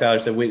yeah, like Tyler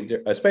said, we,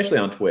 especially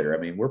on Twitter, I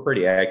mean, we're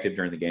pretty active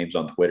during the games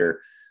on Twitter.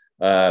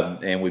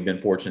 And we've been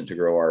fortunate to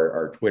grow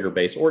our Twitter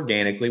base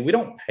organically. We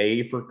don't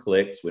pay for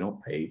clicks. We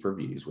don't pay for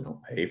views. We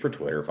don't pay for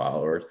Twitter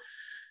followers.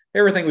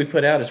 Everything we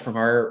put out is from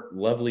our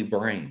lovely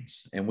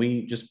brains, and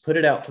we just put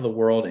it out to the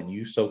world, and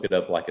you soak it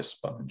up like a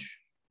sponge.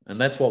 And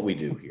that's what we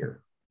do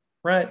here.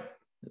 Right.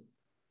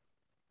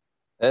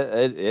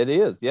 It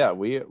is. Yeah.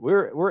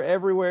 We're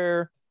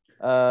everywhere.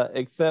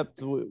 Except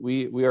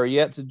we are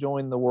yet to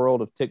join the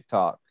world of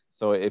TikTok.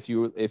 So if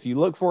you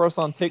look for us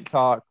on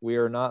TikTok, we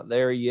are not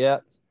there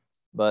yet,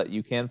 but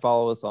you can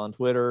follow us on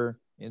Twitter,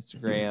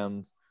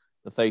 Instagram,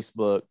 the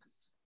Facebook,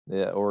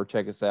 or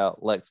check us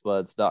out,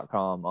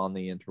 lexbuds.com on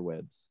the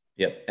interwebs.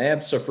 Yep,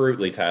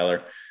 absolutely,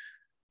 Tyler.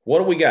 What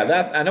do we got?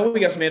 I know we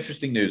got some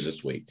interesting news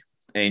this week,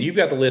 and you've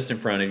got the list in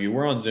front of you.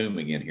 We're on Zoom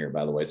again here,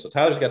 by the way. So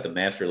Tyler's got the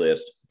master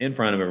list in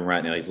front of him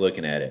right now. He's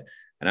looking at it.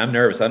 And I'm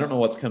nervous. I don't know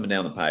what's coming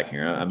down the pike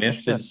here. I'm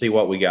interested to see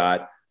what we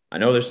got. I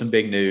know there's some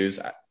big news.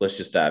 Let's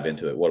just dive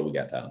into it. What do we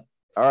got, Tyler?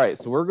 All right.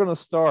 So we're going to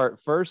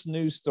start. First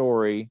news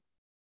story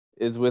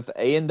is with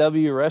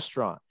A&W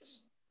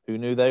Restaurants. Who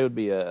knew they would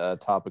be a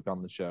topic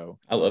on the show?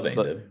 I love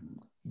A&W.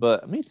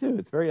 But me too.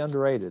 It's very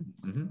underrated.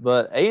 Mm-hmm.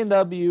 But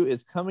A&W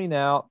is coming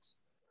out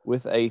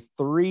with a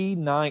 3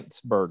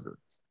 Nights burger.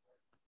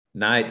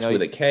 Nights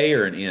with a K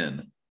or an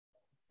N?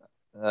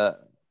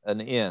 An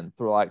N,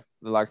 through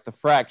like the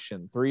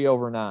fraction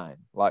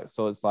 3/9,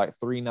 so it's like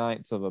 3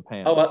 nights of a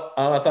pound.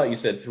 I thought you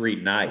said 3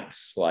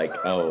 nights, like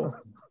well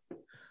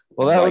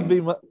that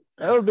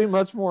would be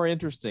much more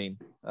interesting.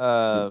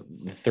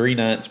 3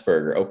 nights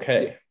burger,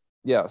 okay.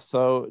 Yeah.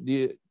 So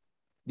do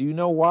you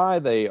know why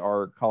they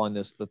are calling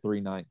this the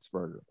 3 nights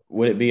burger?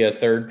 Would it be a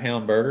 3rd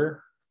pound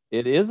burger?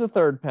 It is a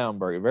 3rd pound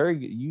burger. Very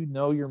good. You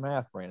know your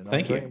math, Brandon.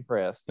 Thank you. Very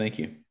impressed. Thank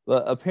you.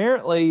 But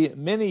apparently,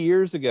 many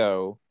years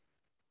ago,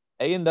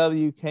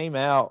 A&W came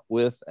out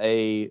with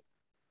a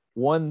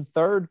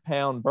 1/3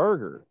 pound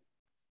burger,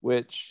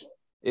 which,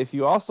 if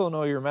you also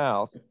know your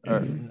math, I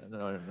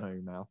know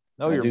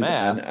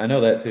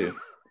that too.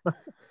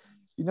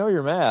 You know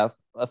your math,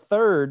 a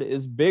third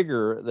is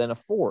bigger than a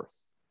fourth.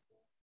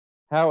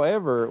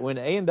 However, when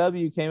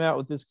A&W came out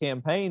with this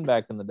campaign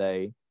back in the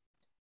day,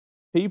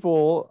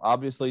 people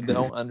obviously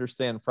don't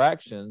understand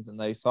fractions, and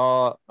they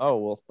saw,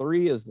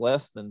 3 is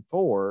less than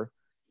 4.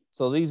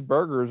 So these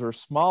burgers are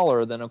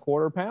smaller than a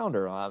 1/4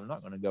 pounder. I'm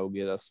not going to go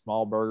get a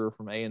small burger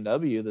from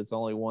A&W that's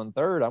only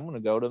 1/3. I'm going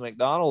to go to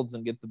McDonald's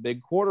and get the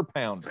big 1/4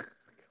 pounder.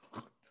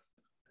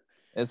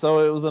 And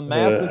so it was a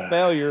massive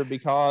failure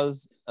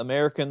because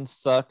Americans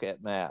suck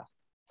at math.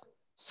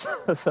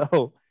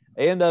 So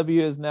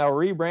A&W is now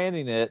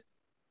rebranding it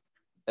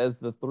as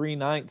the 3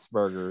 Nights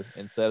burger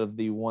instead of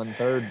the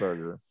 1/3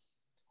 burger.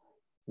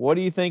 What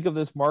do you think of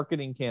this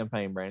marketing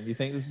campaign, Brandon? Do you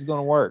think this is going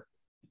to work?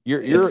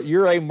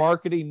 You're a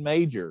marketing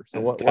major.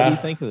 So what do you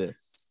think of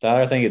this? Tyler,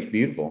 I think it's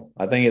beautiful.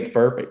 I think it's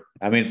perfect.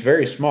 I mean, it's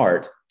very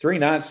smart. 3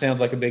 nights sounds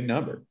like a big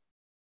number.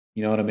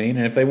 You know what I mean?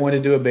 And if they want to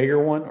do a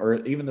bigger one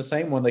or even the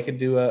same one, they could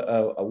do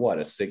a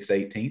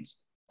 6/18.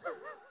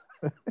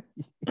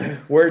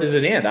 Where does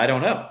it end? I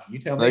don't know. You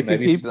tell me.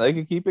 They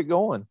could keep it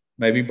going.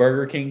 Maybe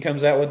Burger King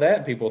comes out with that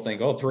and people think,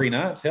 3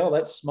 nights, hell,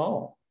 that's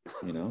small.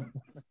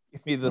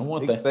 Give me the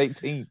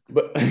 6/18.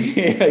 But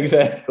yeah,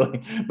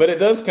 exactly. But it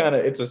does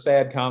it's a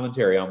sad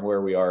commentary on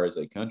where we are as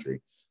a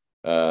country.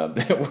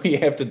 That we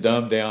have to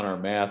dumb down our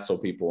math so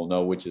people will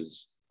know which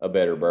is a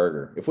better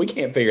burger. If we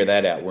can't figure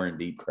that out, we're in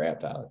deep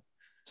crap, Tyler.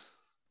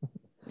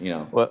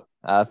 Well,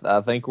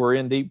 I think we're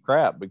in deep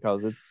crap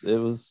because it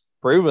was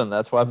proven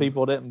that's why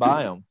people didn't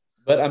buy them.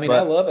 But I mean,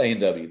 I love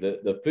A&W.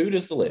 The food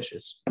is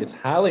delicious. It's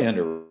highly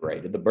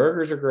underrated. The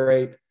burgers are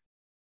great.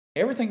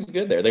 Everything's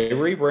good there. They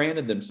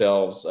rebranded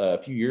themselves a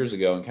few years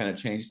ago and kind of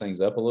changed things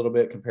up a little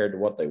bit compared to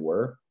what they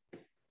were,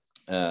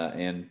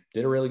 and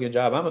did a really good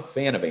job. I'm a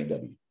fan of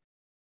A&W.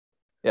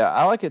 Yeah,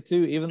 I like it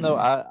too. Even though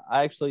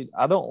I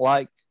don't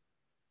like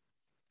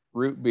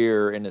root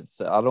beer, and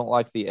I don't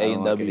like the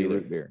A&W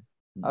root beer.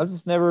 I've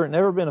just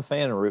never been a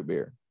fan of root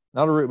beer.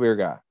 Not a root beer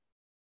guy.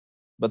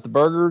 But the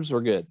burgers are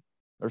good.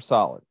 They're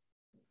solid.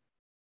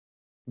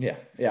 Yeah,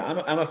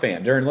 I'm a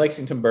fan. During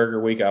Lexington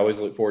Burger Week, I always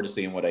look forward to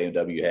seeing what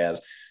A&W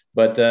has.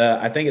 But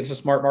I think it's a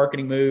smart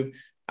marketing move.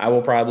 I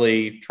will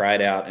probably try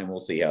it out, and we'll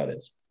see how it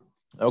is.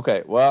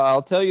 Okay. Well,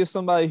 I'll tell you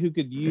somebody who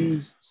could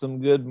use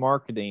some good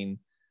marketing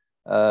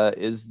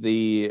is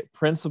the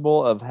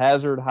principal of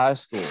Hazard High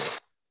School.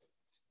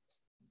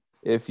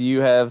 If you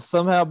have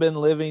somehow been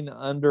living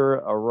under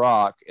a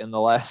rock in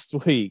the last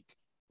week,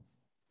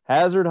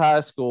 Hazard High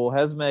School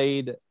has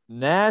made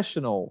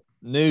national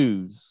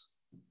news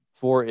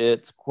for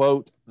its,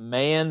 quote,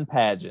 man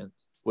pageant,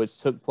 which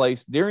took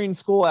place during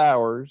school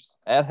hours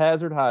at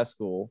Hazard High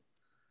School.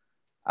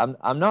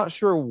 I'm not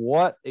sure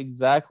what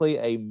exactly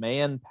a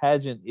man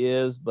pageant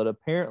is, but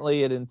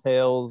apparently it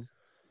entails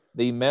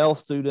the male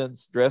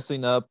students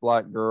dressing up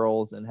like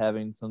girls and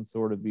having some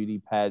sort of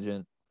beauty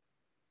pageant.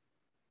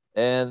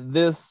 And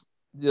this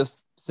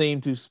just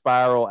seemed to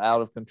spiral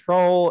out of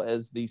control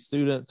as the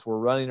students were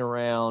running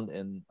around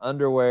in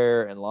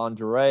underwear and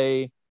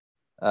lingerie,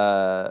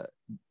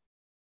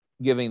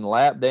 giving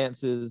lap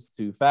dances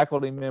to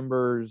faculty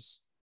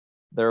members.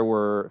 There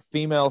were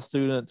female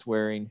students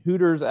wearing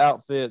Hooters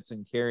outfits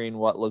and carrying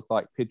what looked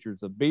like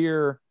pitchers of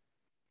beer.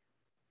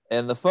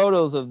 And the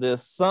photos of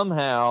this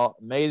somehow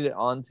made it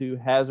onto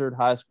Hazard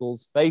High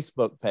School's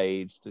Facebook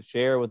page to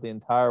share with the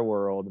entire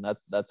world. And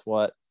that's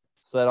what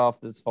set off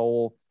this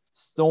whole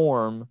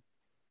storm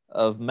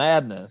of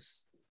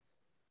madness.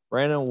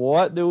 Brandon,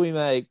 what do we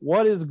make?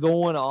 What is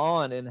going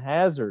on in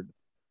Hazard?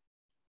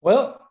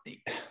 Well,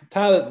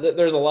 Tyler,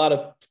 there's a lot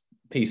of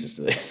pieces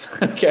to this.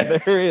 Okay,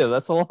 there is.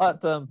 That's a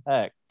lot to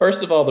unpack.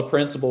 First of all, the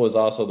principal is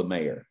also the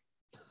mayor.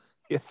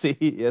 Yes, he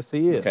is.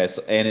 Okay,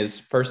 and his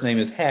first name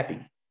is Happy.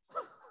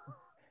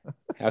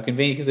 How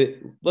convenient, because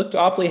it looked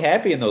awfully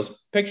happy in those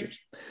pictures.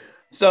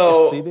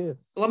 So yes,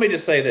 let me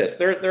just say this.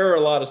 There are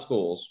a lot of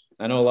schools.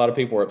 I know a lot of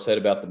people are upset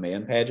about the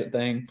man pageant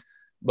thing,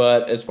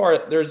 but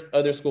there's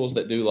other schools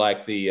that do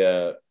like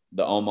the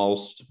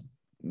almost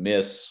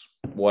Miss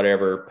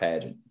whatever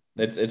pageant.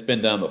 It's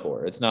been done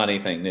before. It's not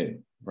anything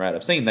new, right?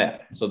 I've seen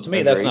that. So to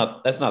me, that's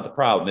not the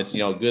problem. It's,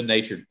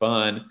 good-natured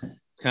fun.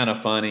 It's kind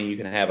of funny. You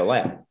can have a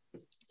laugh.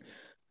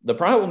 The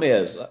problem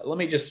is, let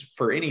me just,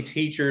 for any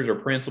teachers or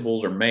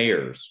principals or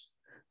mayors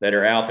that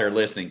are out there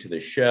listening to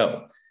this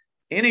show,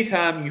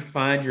 anytime you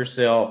find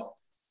yourself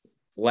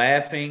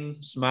laughing,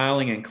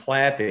 smiling, and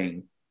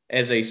clapping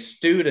as a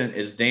student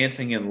is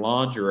dancing in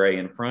lingerie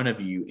in front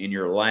of you in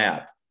your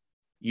lap,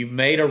 you've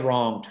made a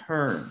wrong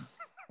turn.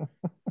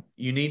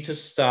 You need to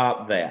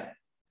stop that.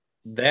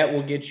 That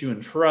will get you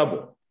in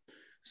trouble.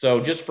 So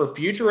just for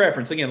future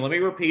reference, again, let me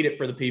repeat it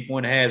for the people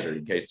in Hazard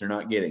in case they're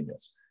not getting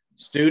this.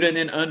 Student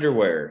in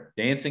underwear,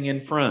 dancing in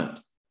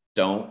front,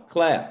 don't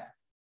clap.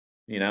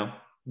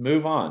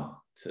 Move on.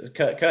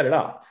 Cut it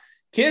off.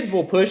 Kids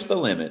will push the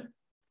limit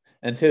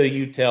until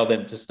you tell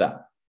them to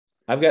stop.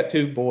 I've got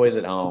 2 boys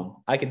at home.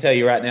 I can tell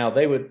you right now,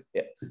 they would.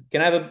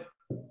 Can I have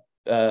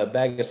a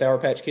bag of Sour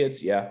Patch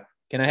Kids? Yeah.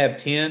 Can I have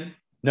 10?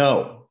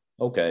 No.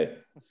 Okay.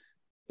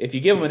 If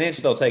you give them an inch,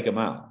 they'll take a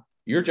mile.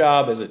 Your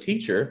job as a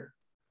teacher,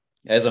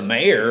 as a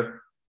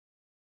mayor,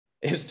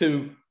 is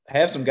to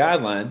have some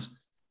guidelines,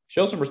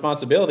 show some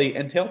responsibility,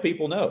 and tell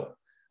people no.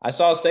 I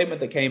saw a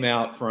statement that came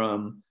out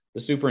from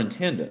the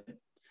superintendent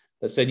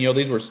that said,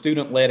 these were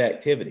student-led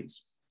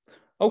activities.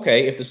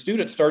 Okay, if the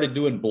students started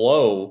doing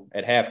blow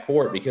at half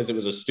court because it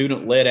was a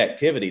student-led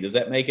activity, does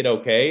that make it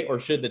okay? Or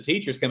should the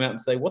teachers come out and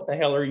say, what the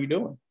hell are you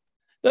doing?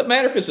 Doesn't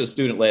matter if it's a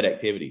student-led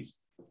activity.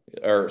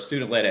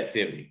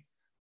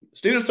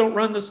 Students don't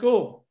run the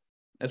school,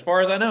 as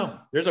far as I know.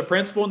 There's a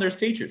principal and there's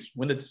teachers.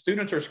 When the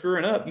students are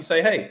screwing up, you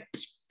say, hey,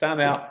 time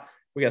out.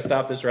 We got to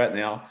stop this right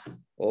now.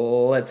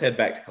 Let's head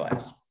back to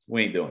class.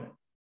 We ain't doing it.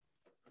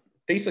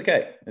 Piece of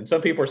cake. And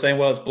some people are saying,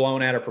 well, it's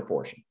blown out of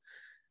proportion.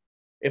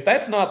 If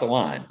that's not the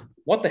line,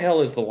 what the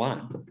hell is the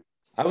line?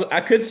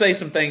 I could say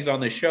some things on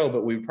this show,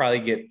 but we'd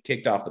probably get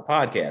kicked off the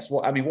podcast.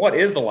 Well, I mean, what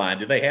is the line?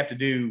 Do they have to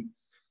do?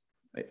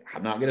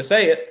 I'm not going to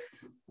say it.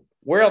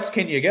 Where else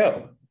can you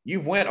go? You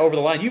went over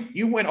the line.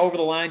 You went over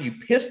the line. You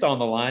pissed on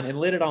the line and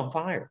lit it on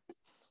fire.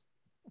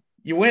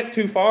 You went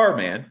too far,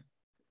 man,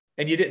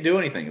 and you didn't do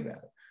anything about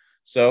it.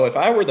 So if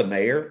I were the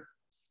mayor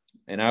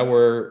and I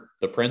were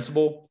the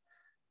principal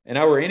and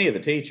I were any of the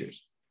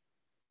teachers,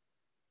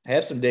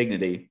 have some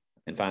dignity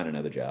and find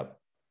another job.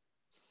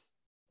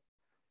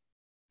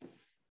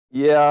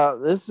 Yeah,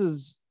 this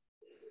is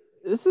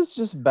this is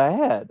just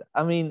bad.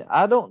 I mean,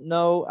 I don't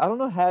know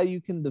how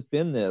you can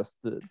defend this,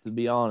 to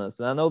be honest.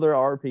 And I know there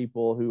are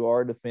people who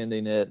are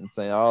defending it and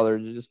saying, oh, they're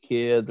just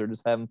kids, they're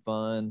just having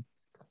fun.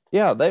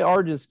 Yeah, they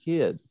are just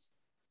kids.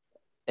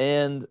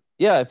 And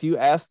yeah, if you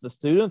ask the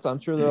students, I'm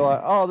sure they're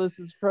like, oh, this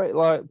is great.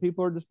 Like,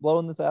 people are just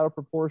blowing this out of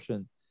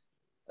proportion.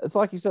 It's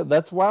like you said,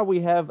 that's why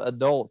we have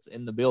adults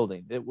in the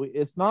building.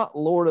 It's not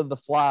Lord of the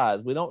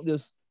Flies. We don't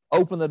just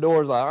open the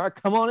doors like, all right,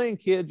 come on in,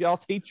 kids. Y'all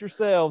teach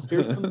yourselves.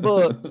 Here's some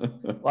books.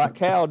 Like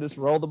Cal, just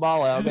roll the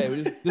ball out. Okay,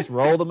 we just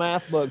roll the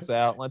math books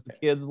out and let the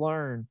kids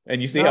learn.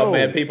 And you see how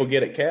mad people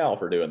get at Cal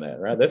for doing that,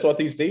 right? That's what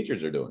these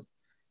teachers are doing.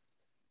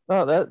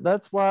 No,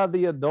 that's why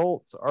the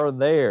adults are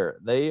there.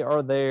 They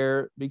are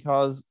there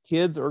because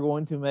kids are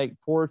going to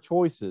make poor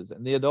choices,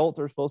 and the adults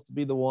are supposed to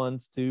be the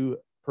ones to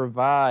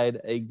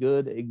provide a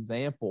good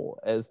example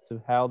as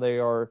to how they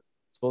are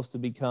supposed to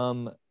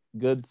become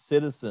good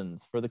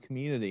citizens for the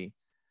community.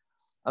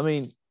 I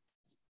mean,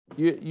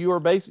 you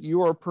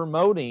are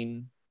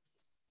promoting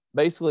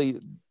basically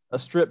a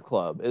strip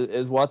club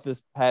is what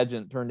this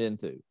pageant turned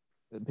into.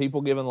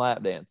 People giving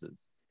lap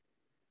dances.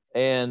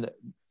 And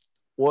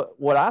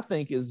what I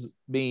think is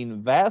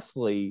being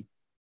vastly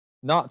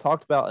not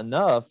talked about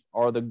enough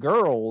are the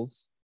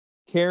girls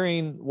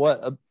carrying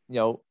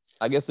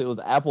I guess it was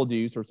apple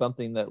juice or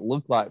something that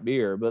looked like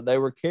beer, but they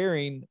were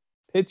carrying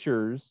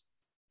pitchers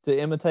to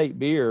imitate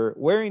beer,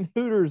 wearing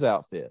Hooters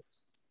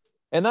outfits.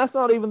 And that's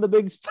not even the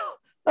big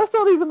that's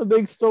not even the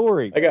big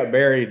story. I got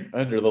buried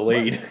under the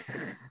lead.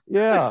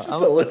 Yeah. Just a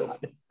little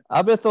bit.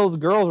 I bet those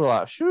girls were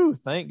like, shoo,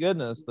 thank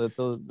goodness that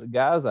the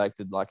guys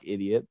acted like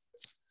idiots.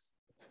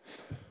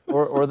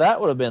 Or that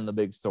would have been the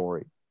big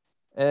story.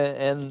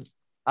 And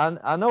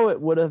I know it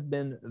would have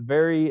been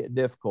very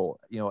difficult,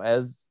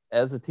 as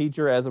a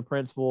teacher, as a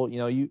principal,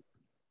 you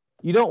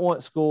don't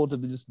want school to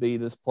just be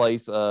this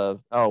place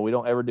of, oh, we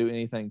don't ever do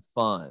anything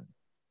fun.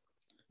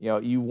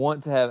 You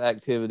want to have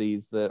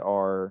activities that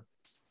are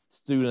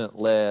student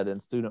led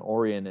and student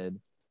oriented,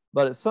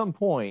 but at some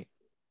point,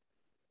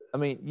 I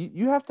mean,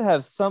 you have to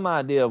have some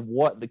idea of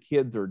what the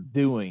kids are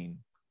doing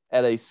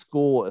at a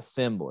school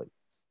assembly.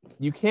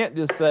 You can't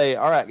just say,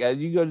 all right, guys,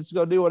 you just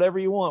go do whatever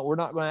you want. We're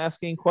not going to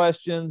ask any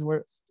questions.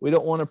 We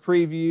don't want a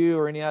preview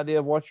or any idea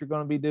of what you're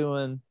going to be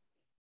doing.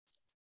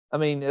 I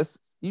mean,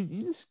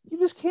 you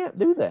just can't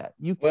do that.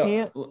 You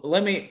can't.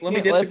 Let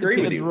me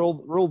disagree with you.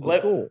 Rule the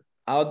school.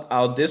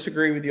 I'll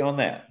disagree with you on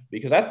that,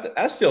 because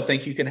I still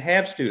think you can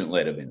have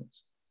student-led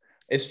events.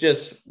 It's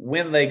just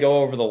when they go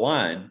over the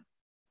line,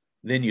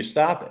 then you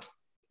stop it,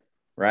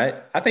 right?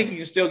 I think you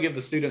can still give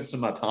the students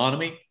some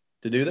autonomy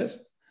to do this.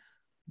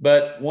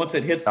 But once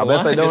it hits the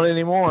line, they don't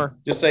anymore.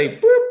 Just say,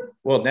 boop.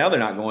 Well, now they're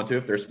not going to.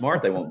 If they're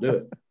smart, they won't do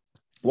it.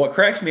 What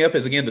cracks me up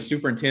is, again, the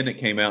superintendent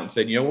came out and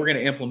said, we're going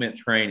to implement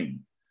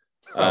training.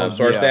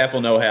 So our staff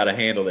will know how to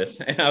handle this.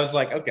 And I was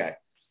like, okay,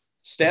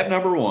 step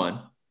number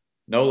 1,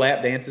 no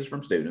lap dances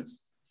from students.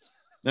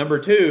 Number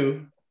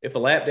 2, if the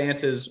lap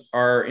dances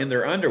are in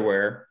their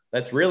underwear,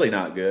 that's really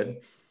not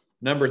good.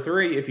 Number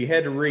 3, if you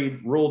had to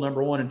read rule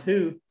number 1 and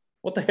 2,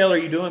 what the hell are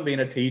you doing being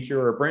a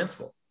teacher or a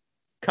principal?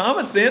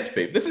 Common sense,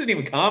 people. This isn't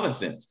even common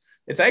sense.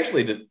 It's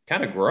actually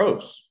kind of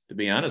gross, to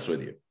be honest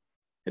with you.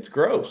 It's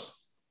gross.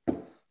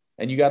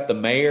 And you got the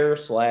mayor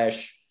 /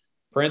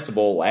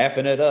 principal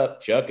laughing it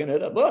up, chucking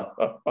it up.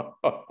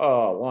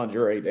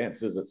 Lingerie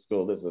dances at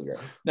school. This is great.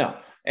 No,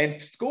 and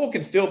school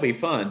can still be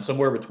fun.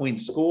 Somewhere between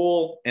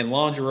school and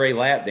lingerie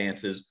lap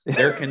dances,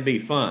 there can be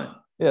fun.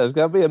 Yeah, there's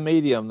got to be a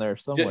medium there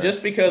somewhere.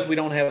 Just because we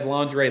don't have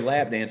lingerie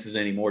lap dances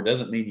anymore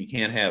doesn't mean you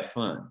can't have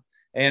fun.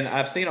 And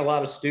I've seen a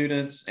lot of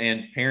students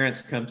and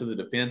parents come to the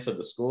defense of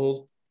the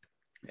schools.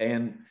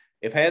 And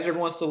if Hazard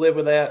wants to live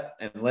with that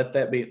and let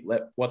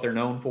what they're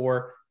known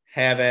for,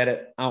 have at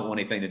it. I don't want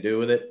anything to do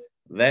with it.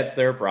 That's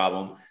their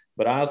problem.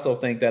 But I also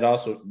think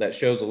that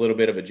shows a little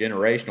bit of a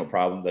generational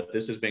problem, that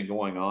this has been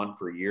going on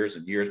for years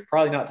and years,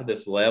 probably not to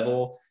this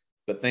level,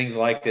 but things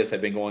like this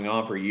have been going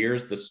on for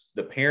years.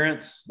 The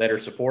parents that are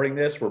supporting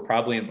this were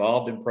probably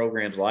involved in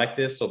programs like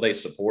this, so they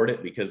support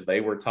it because they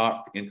were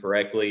taught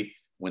incorrectly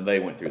when they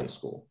went through the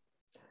school.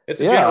 It's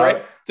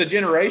a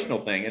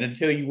generational thing. And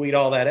until you weed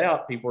all that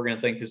out, people are going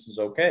to think this is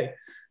okay.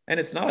 And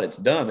it's not. It's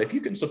dumb. If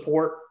you can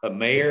support a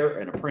mayor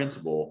and a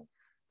principal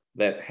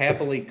that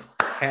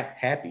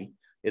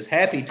is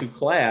happy to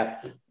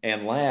clap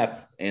and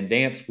laugh and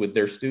dance with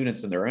their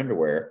students in their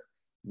underwear,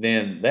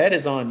 then that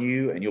is on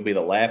you, and you'll be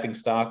the laughing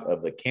stock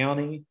of the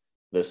county,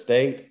 the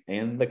state,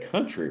 and the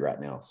country right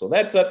now. So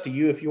that's up to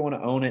you. If you want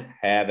to own it,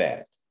 have at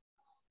it.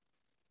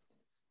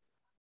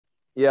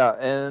 Yeah,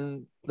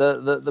 and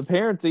the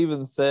parents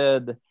even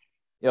said,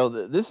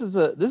 this is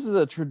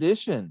a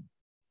tradition.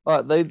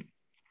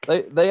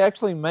 They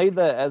actually made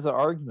that as an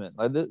argument.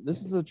 Like,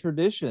 this is a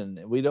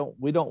tradition. We don't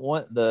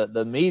want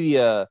the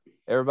media,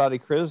 everybody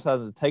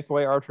criticizing, to take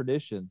away our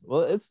traditions.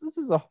 Well, this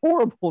is a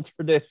horrible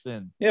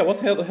tradition. Yeah,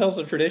 what the hell's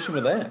a tradition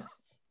with that?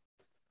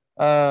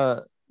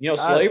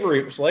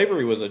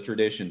 Slavery was a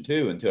tradition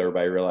too, until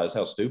everybody realized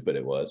how stupid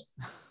it was.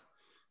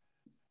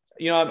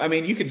 I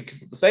mean, you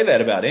could say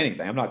that about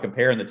anything. I'm not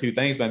comparing the two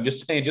things, but I'm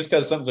just saying, just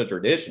because something's a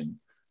tradition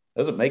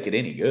doesn't make it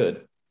any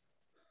good.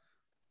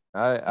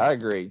 I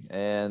agree,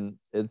 and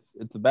it's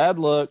a bad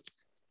look.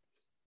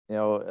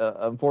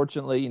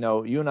 Unfortunately,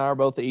 you and I are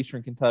both the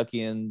Eastern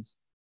Kentuckians,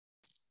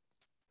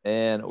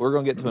 and we're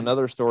going to get to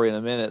another story in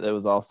a minute that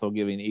was also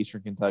giving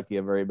Eastern Kentucky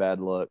a very bad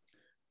look.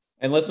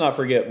 And let's not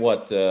forget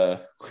what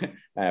I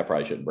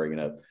probably shouldn't bring it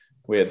up.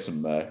 We had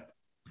some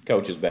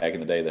coaches back in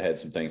the day that had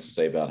some things to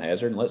say about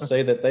Hazard, and let's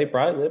say that they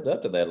probably lived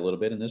up to that a little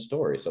bit in this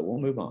story. So we'll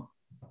move on.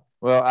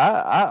 Well,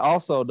 I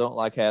also don't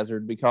like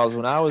Hazard because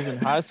when I was in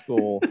high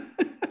school,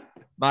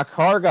 my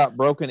car got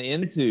broken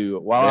into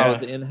while I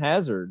was in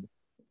Hazard,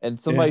 and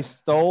somebody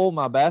stole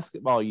my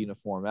basketball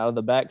uniform out of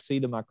the back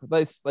seat of my car.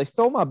 They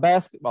stole my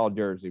basketball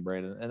jersey,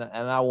 Brandon,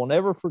 and I will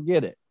never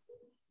forget it.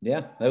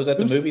 Yeah, that was at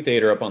the movie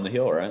theater up on the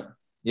hill, right?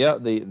 Yeah,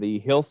 the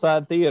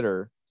Hillside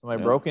Theater.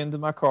 Somebody broke into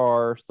my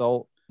car,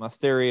 stole my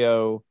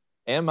stereo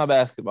and my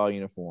basketball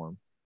uniform.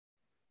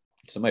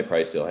 Somebody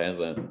probably still has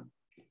that.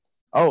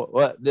 Oh,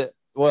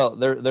 well,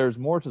 there's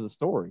more to the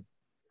story.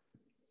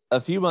 A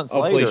few months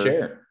later, please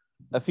share.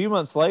 A few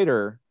months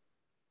later,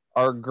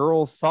 our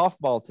girls'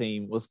 softball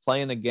team was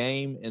playing a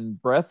game in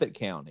Breathitt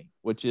County,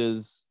 which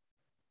is,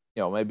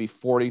 maybe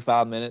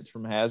 45 minutes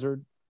from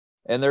Hazard.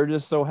 And there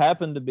just so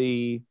happened to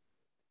be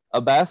a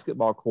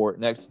basketball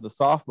court next to the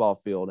softball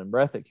field in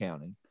Breathitt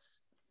County.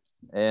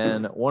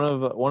 And one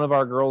of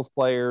our girls'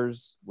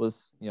 players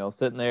was,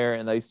 sitting there,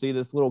 and they see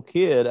this little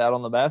kid out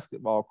on the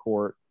basketball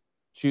court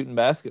shooting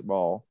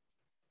basketball,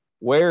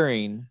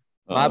 wearing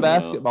my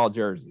basketball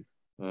jersey.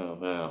 Oh,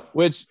 no.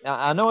 Which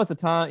I know at the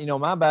time,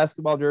 my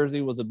basketball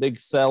jersey was a big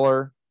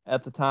seller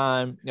at the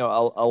time. A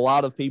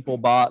lot of people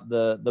bought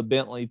the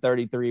Bentley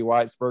 33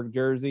 Whitesburg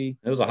jersey.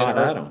 It was a hot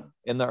item.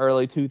 In the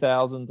early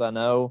 2000s, I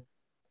know.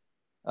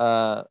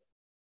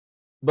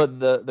 But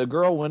the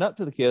girl went up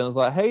to the kid and was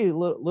like, "Hey,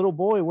 little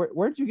boy,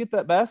 where'd you get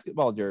that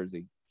basketball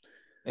jersey?"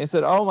 And he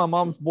said, "Oh, my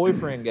mom's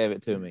boyfriend gave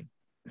it to me."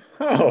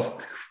 Oh,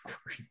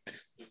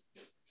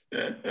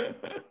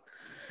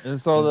 and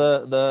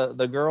so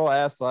the girl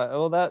asked, like,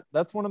 "Oh,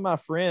 that's one of my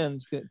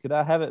friends. Could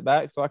I have it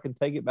back so I can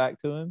take it back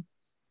to him?"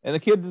 And the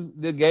kid just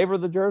gave her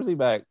the jersey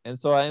back. And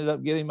so I ended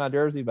up getting my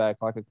jersey back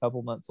like a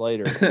couple months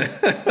later.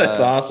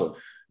 That's awesome.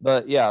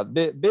 But yeah,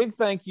 big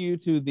thank you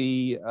to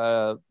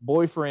the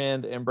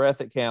boyfriend in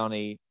Breathitt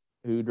County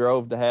who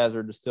drove to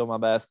Hazard to steal my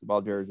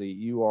basketball jersey.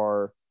 You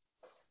are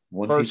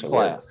first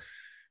class.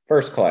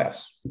 First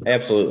class.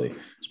 Absolutely.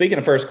 Speaking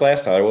of first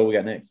class, Tyler, what we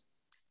got next?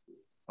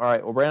 All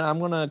right. Well, Brandon, I'm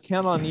going to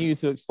count on you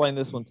to explain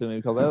this one to me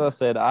because, as I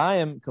said, I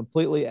am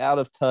completely out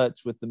of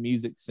touch with the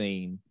music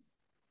scene.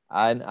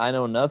 I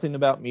know nothing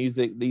about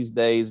music these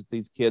days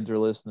these kids are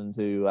listening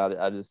to.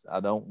 I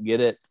don't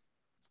get it.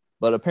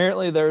 But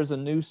apparently there's a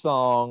new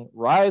song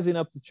rising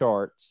up the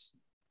charts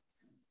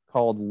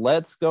called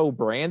Let's Go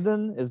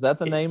Brandon. Is that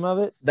the name of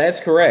it?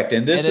 That's correct.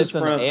 And this is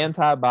from an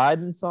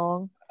anti-Biden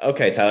song.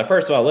 Okay, Tyler.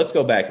 First of all, let's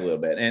go back a little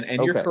bit. And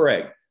okay. You're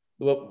correct.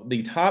 Well,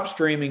 the top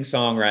streaming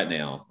song right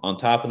now on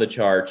top of the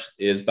charts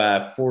is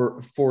by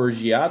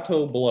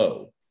Forgiato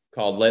Blow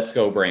called Let's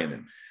Go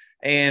Brandon.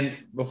 And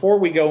before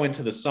we go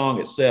into the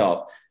song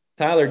itself,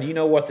 Tyler, do you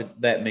know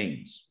what that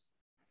means?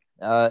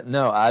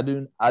 No, I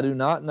do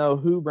not know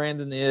who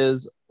Brandon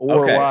is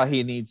or why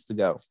he needs to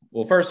go.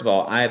 Well, first of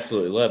all, I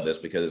absolutely love this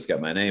because it's got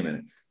my name in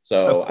it.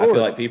 So I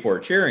feel like people are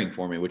cheering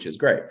for me, which is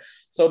great.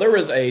 So there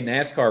was a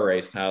NASCAR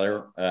race,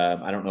 Tyler.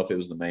 I don't know if it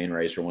was the main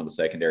race or one of the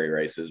secondary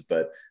races,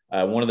 but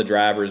one of the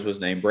drivers was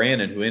named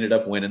Brandon, who ended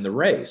up winning the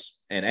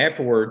race. And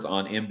afterwards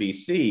on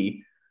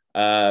NBC,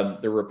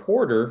 the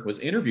reporter was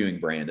interviewing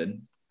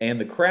Brandon, and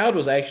the crowd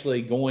was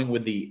actually going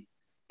with the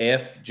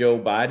F Joe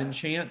Biden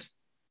chant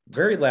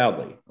very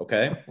loudly.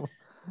 Okay.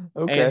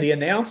 And the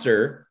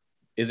announcer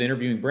is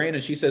interviewing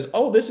Brandon. She says,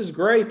 "Oh, this is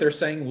great. They're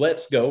saying,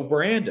 'Let's go,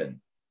 Brandon.'"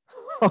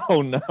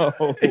 Oh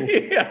no.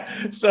 Yeah.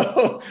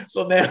 So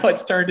now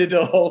it's turned into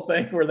a whole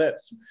thing where the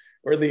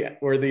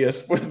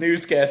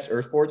newscaster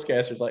or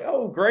sportscaster is like,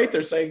 "Oh, great.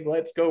 They're saying,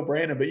 'Let's go,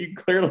 Brandon.'" But you can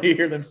clearly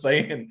hear them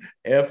saying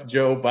F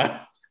Joe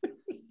Biden.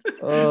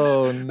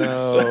 Oh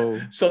no.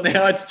 So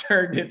now it's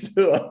turned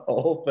into a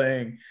whole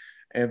thing.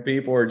 And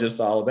people are just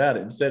all about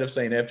it. Instead of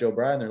saying F Joe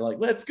Biden, they're like,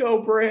 "Let's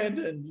go,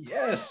 Brandon."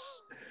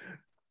 Yes.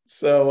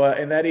 So,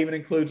 and that even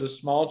includes a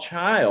small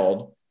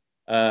child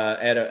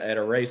at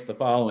a race the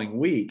following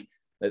week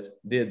that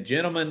did,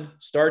 "Gentlemen,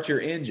 start your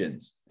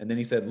engines." And then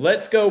he said,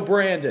 "Let's go,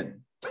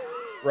 Brandon,"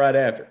 right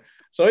after.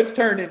 So it's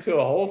turned into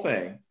a whole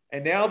thing.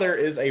 And now there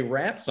is a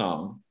rap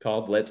song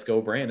called "Let's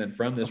Go, Brandon"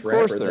 from this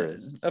rapper.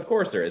 Of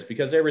course there is,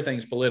 because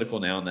everything's political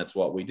now, and that's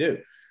what we do.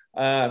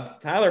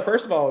 Tyler,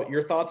 first of all,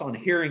 your thoughts on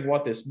hearing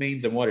what this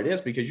means and what it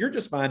is, because you're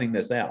just finding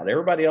this out.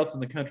 Everybody else in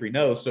the country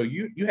knows. So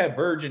you have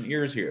virgin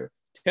ears here.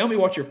 Tell me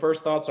what your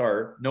first thoughts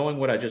are, knowing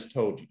what I just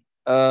told you.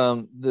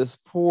 This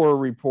poor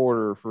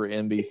reporter for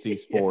NBC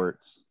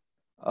Sports.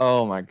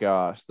 Oh my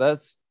gosh. I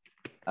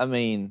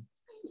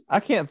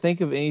can't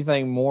think of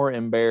anything more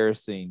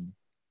embarrassing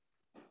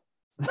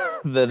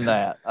than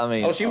that. I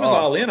mean, she was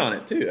all in on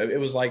it too. It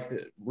was like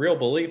the real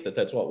belief that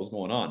that's what was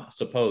going on.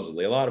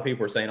 Supposedly, a lot of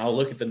people are saying, "Oh,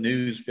 look at the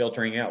news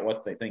filtering out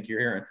what they think you're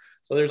hearing."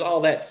 So there's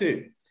all that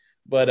too.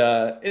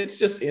 But it's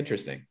just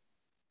interesting.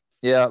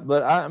 Yeah,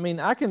 but I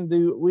mean,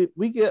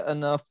 we get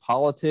enough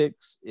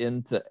politics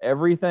into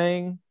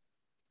everything.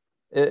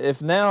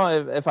 If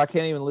I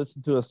can't even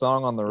listen to a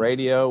song on the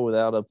radio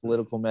without a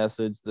political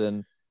message,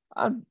 then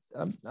I'm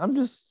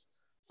just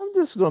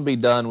going to be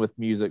done with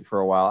music for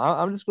a while.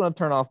 I'm just going to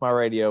turn off my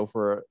radio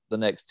for the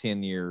next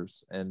 10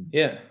 years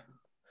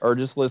or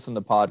just listen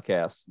to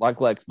podcasts like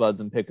Lex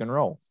Buds and Pick and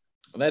Roll.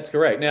 That's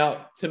correct.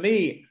 Now, to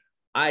me,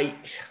 I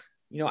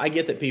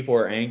get that people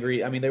are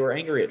angry. I mean, they were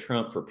angry at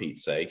Trump for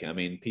Pete's sake. I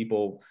mean,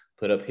 people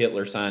put up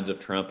Hitler signs of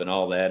Trump and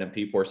all that, and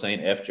people are saying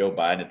F Joe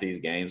Biden at these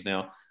games.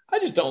 Now, I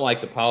just don't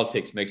like the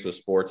politics mixed with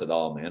sports at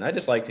all, man. I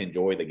just like to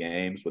enjoy the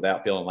games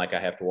without feeling like I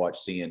have to watch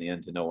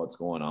CNN to know what's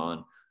going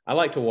on. I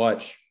like to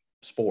watch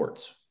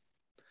sports.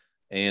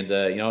 And,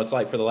 it's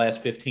like for the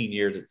last 15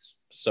 years, it's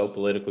so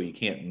political, you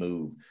can't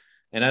move.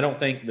 And I don't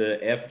think the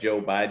F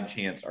Joe Biden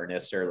chants are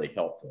necessarily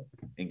helpful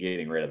in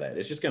getting rid of that.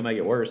 It's just going to make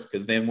it worse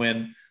because then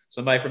when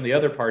somebody from the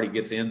other party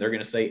gets in, they're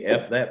going to say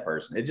F that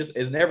person. It just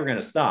is never going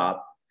to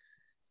stop.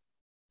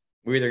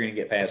 We're either going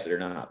to get past it or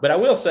not. But I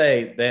will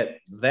say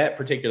that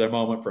particular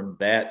moment from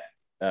that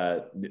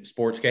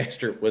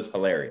sportscaster was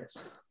hilarious.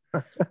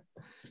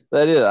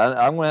 That is.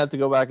 I'm going to have to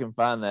go back and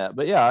find that.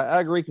 But yeah, I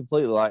agree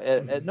completely. Like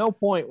at no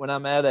point when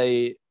I'm at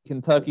a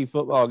Kentucky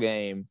football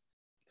game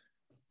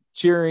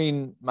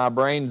cheering my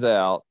brains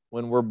out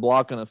when we're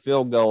blocking a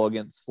field goal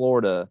against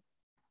Florida,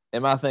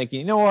 am I thinking,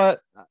 you know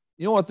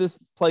what this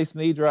place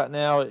needs right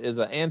now is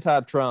an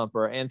anti-Trump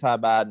or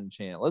anti-Biden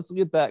chant. Let's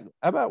get that.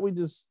 How about we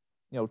just,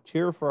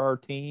 cheer for our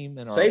team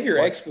and save your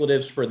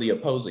expletives for the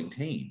opposing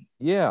team.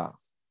 Yeah.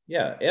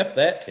 Yeah. F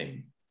that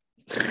team.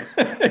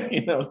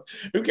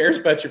 Who cares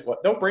about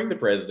don't bring the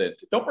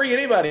president. Don't bring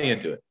anybody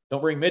into it.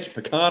 Don't bring Mitch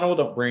McConnell.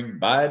 Don't bring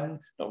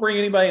Biden. Don't bring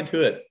anybody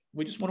into it.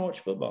 We just want to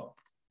watch football.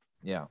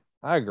 Yeah,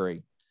 I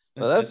agree.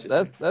 But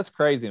that's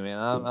crazy,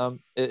 man.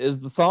 Is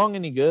the song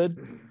any good?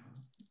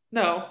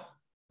 No.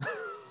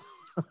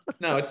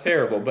 No, it's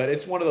terrible. But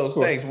it's one of those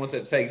things. Once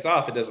it takes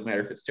off, it doesn't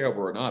matter if it's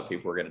terrible or not.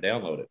 People are going to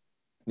download it.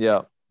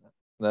 Yeah,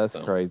 that's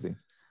crazy.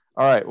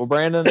 All right. Well,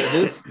 Brandon,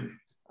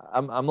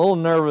 I'm a little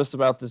nervous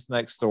about this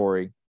next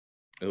story.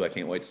 Oh, I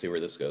can't wait to see where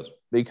this goes.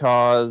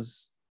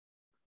 Because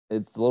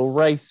it's a little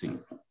racy.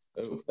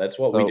 Oh, that's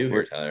what we do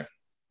here, Tyler.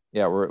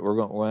 Yeah, we're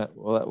going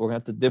to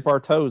have to dip our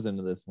toes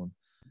into this one.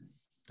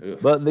 Ugh.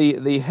 But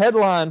the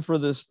headline for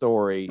this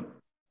story,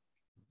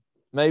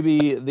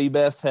 maybe the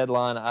best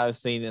headline I've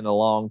seen in a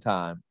long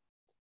time.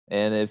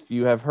 And if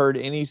you have heard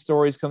any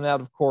stories coming out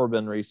of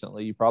Corbin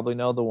recently, you probably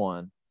know the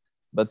one.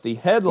 But the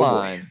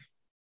headline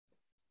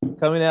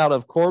coming out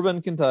of Corbin,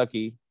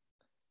 Kentucky,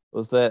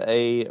 was that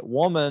a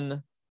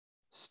woman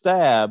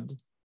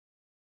stabbed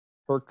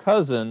her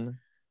cousin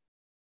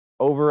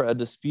over a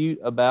dispute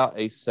about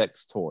a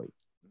sex toy.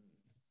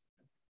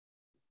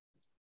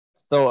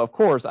 So, of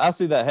course, I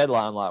see that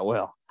headline like,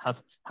 well,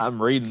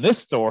 I'm reading this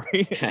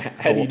story.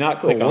 How do you not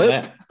click on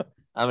that?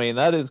 I mean,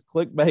 that is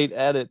clickbait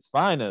at its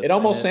finest. It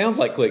almost sounds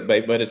like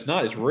clickbait, but it's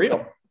not. It's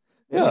real.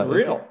 It's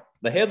real.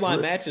 The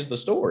headline matches the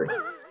story.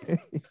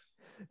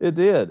 It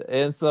did.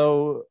 And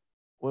so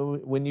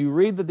when you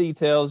read the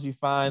details, you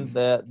find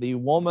that the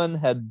woman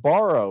had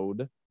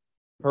borrowed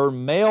her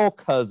male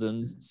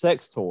cousin's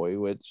sex toy,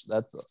 which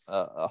that's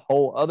a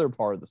whole other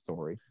part of the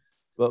story,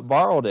 but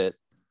borrowed it.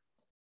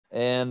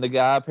 And the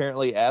guy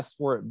apparently asked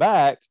for it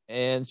back,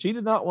 and she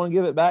did not want to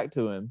give it back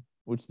to him,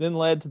 which then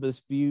led to the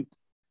dispute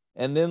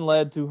and then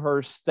led to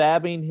her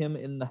stabbing him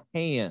in the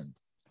hand.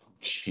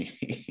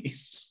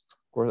 Jeez.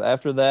 Of course,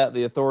 after that,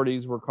 the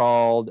authorities were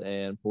called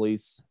and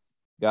police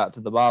got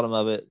to the bottom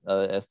of it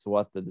as to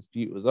what the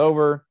dispute was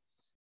over.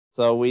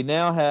 So we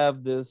now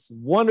have this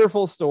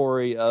wonderful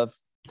story of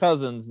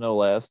cousins, no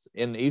less,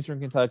 in Eastern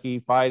Kentucky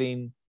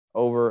fighting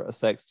over a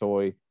sex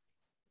toy.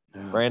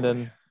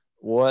 Brandon,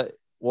 what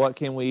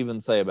can we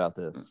even say about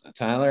this?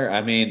 Tyler,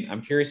 I mean,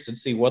 I'm curious to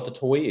see what the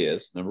toy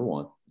is, number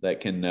one, that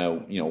can,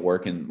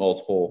 work in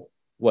multiple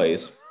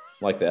ways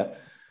like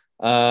that.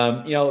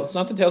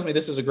 Something tells me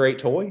this is a great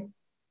toy.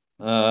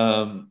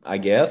 I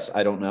guess.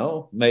 I don't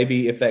know.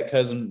 Maybe if that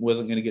cousin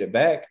wasn't going to get it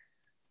back,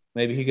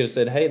 maybe he could have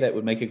said, hey, that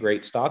would make a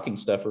great stocking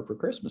stuffer for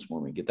Christmas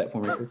for me. Get that for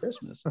me for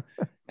Christmas.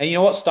 And you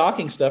know what?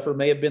 Stocking stuffer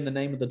may have been the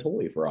name of the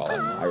toy for all I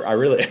know. I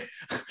really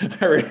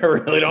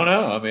don't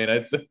know. I mean,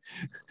 it's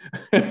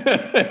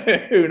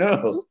who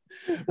knows?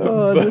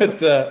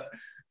 But,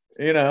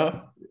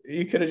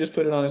 you could have just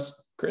put it on his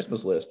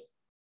Christmas list.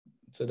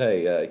 Said,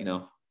 hey,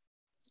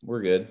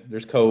 we're good.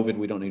 There's COVID.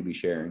 We don't need to be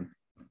sharing.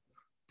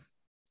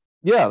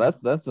 Yeah,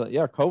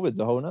 COVID's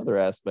a whole nother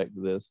aspect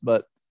of this.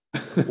 But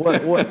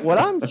what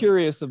I'm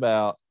curious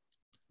about,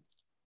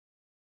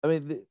 I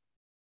mean,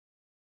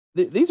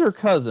 these are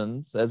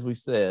cousins, as we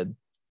said.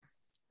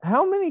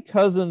 How many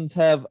cousins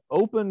have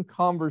open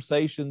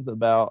conversations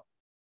about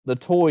the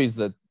toys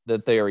that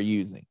they are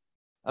using?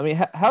 I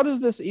mean, how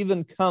does this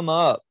even come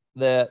up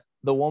that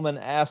the woman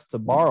asked to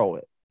borrow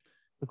it.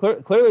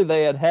 Clearly,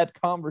 they had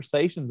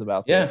conversations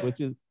about this,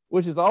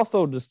 which is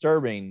also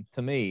disturbing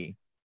to me.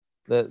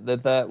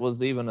 That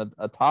was even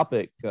a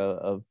topic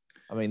of.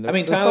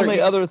 There's Tyler, so many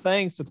other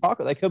things to talk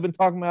about. They could have been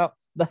talking about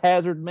the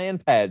Hazard Man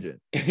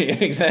pageant.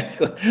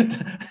 Exactly.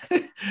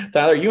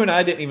 Tyler, you and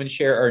I didn't even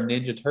share our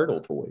Ninja Turtle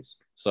toys.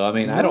 So,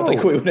 I don't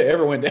think we would have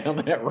ever went down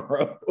that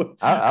road.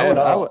 I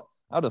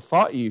would have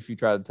fought you if you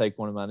tried to take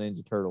one of my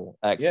Ninja Turtle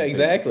action. Yeah,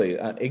 exactly.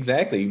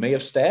 Exactly. You may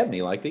have stabbed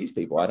me like these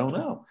people. I don't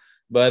know.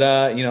 But,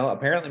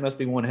 apparently it must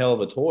be one hell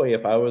of a toy.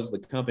 If I was the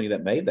company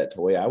that made that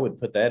toy, I would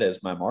put that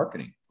as my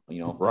marketing,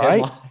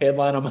 right?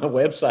 Headline on my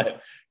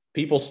website.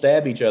 People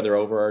stab each other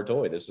over our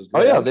toy. This is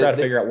great. I'll try to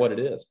figure out what it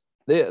is.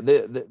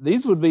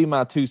 These would be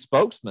my two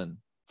spokesmen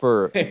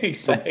for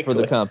exactly. for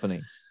the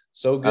company.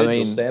 So good,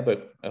 you'll stab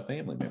a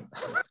family member.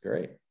 That's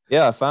great.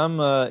 Yeah, if I'm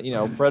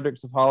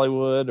Fredericks of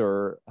Hollywood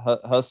or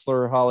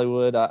Hustler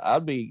Hollywood,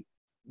 I'd be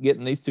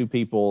getting these two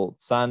people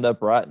signed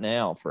up right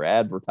now for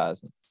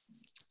advertisements.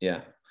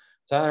 Yeah.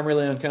 Tyler, I'm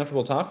really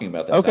uncomfortable talking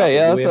about that. Okay,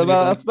 topic. Yeah,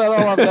 that's about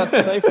all I've got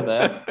to say for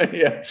that.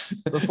 Yeah.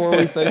 Before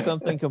we say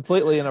something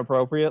completely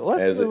inappropriate,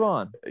 let's move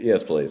on.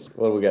 Yes, please.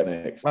 What do we got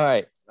next? All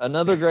right.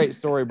 Another great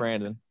story,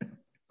 Brandon.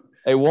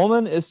 A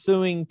woman is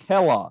suing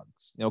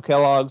Kellogg's.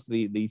 Kellogg's,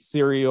 the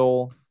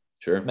cereal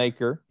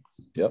maker.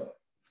 Yep.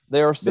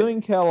 They are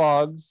suing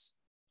Kellogg's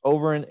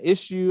over an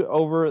issue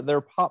over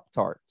their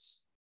Pop-Tarts.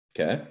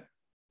 Okay.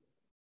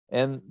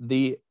 And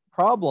the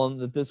problem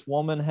that this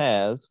woman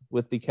has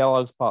with the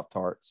Kellogg's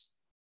Pop-Tarts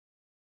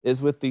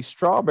is with the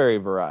strawberry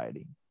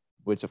variety,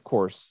 which of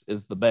course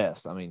is the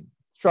best.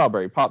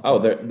 Strawberry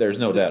Pop-Tart. Oh, there's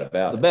no doubt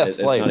about it. The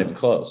best flavor. It's not even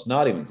close.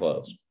 Not even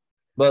close.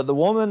 But the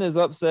woman is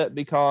upset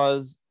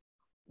because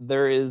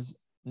there is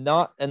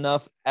not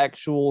enough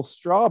actual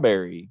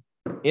strawberry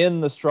in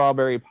the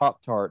strawberry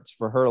Pop-Tarts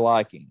for her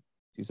liking.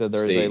 She said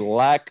there is a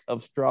lack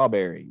of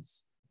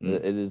strawberries.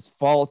 It is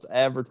false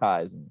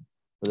advertising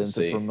for them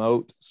to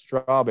promote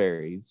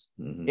strawberries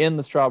in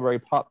the strawberry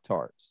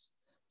Pop-Tarts.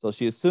 So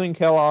she is suing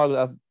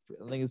Kellogg.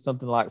 I think it's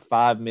something like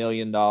 $5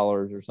 million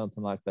or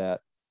something like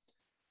that.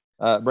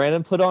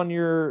 Brandon, put on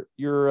your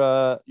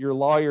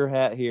lawyer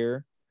hat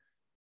here.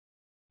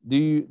 Do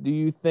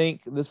you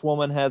think this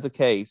woman has a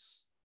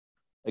case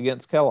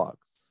against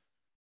Kellogg's?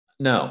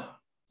 No.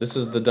 This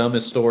is the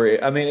dumbest story.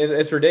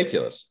 It's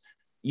ridiculous.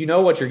 You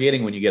know what you're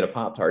getting when you get a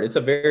Pop-Tart. It's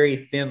a very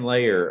thin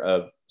layer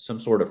of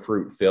some sort of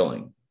fruit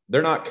filling.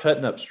 They're not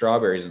cutting up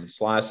strawberries and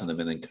slicing them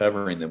and then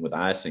covering them with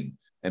icing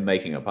and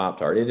making a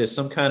Pop-Tart. It is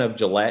some kind of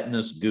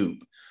gelatinous goop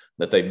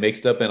that they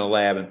mixed up in a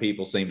lab, and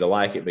people seem to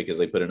like it because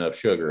they put enough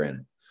sugar in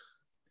it.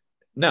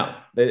 No,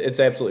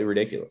 it's absolutely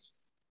ridiculous.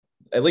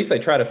 At least they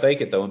try to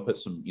fake it though and put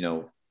some,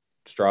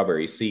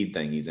 strawberry seed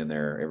thingies in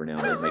there every now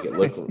and then, make it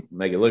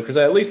look. Because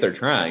at least they're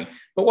trying.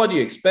 But what do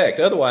you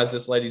expect? Otherwise,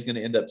 this lady's going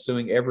to end up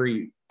suing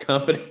every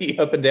company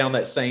up and down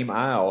that same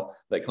aisle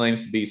that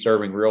claims to be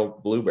serving real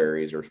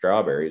blueberries or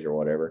strawberries or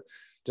whatever.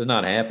 Does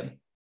not happen.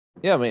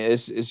 Yeah,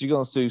 is she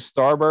going to sue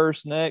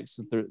Starburst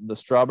next? The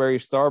strawberry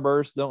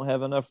Starburst don't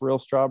have enough real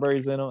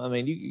strawberries in them.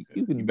 You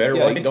can. You better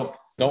wait.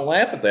 Don't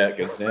laugh at that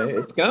because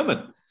it's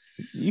coming.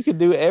 You could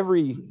do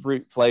every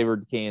fruit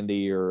flavored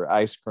candy or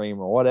ice cream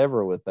or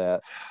whatever with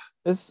that.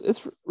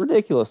 It's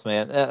ridiculous,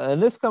 man.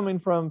 And this coming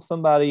from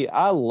somebody,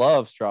 I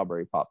love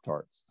strawberry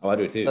Pop-Tarts. Oh, I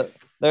do too.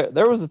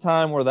 There was a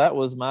time where that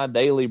was my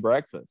daily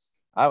breakfast.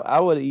 I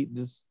would eat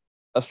just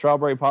a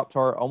strawberry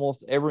Pop-Tart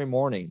almost every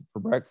morning for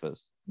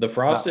breakfast. The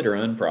frosted or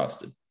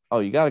unfrosted? Oh,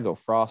 you got to go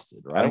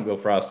frosted, right? I don't go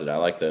frosted. I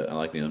like the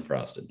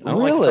unfrosted. I don't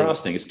like the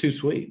frosting. It's too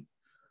sweet.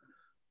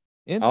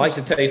 I like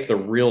to taste the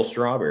real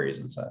strawberries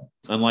inside.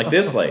 Unlike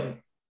this lady.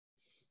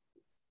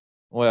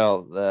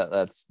 Well,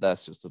 that's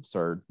just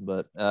absurd.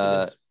 But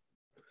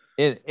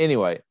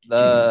anyway,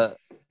 I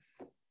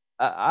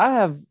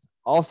have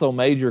also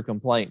major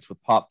complaints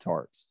with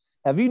Pop-Tarts.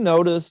 Have you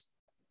noticed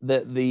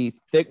that the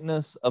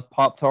thickness of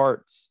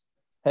Pop-Tarts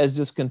has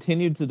just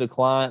continued to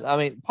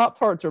decline?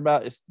 Pop-Tarts are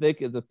about as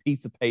thick as a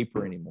piece of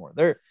paper anymore.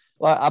 They're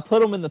like, I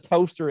put them in the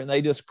toaster and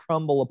they just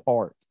crumble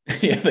apart.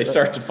 Yeah, they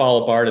start to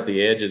fall apart at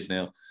the edges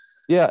now.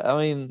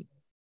 Yeah,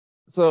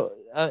 so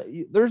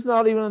there's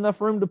not even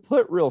enough room to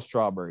put real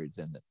strawberries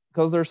in it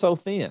because they're so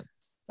thin.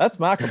 That's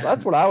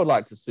what I would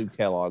like to sue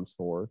Kellogg's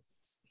for.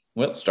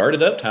 Well, start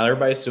it up, Tyler.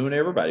 Everybody's suing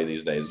everybody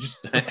these days.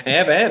 Just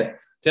have at it.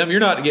 Tell them you're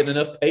not getting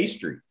enough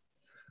pastry.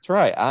 That's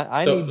right.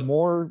 I need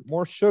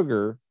more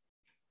sugar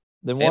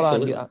than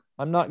what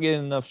I'm not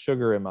getting enough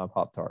sugar in my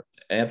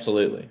Pop-Tarts.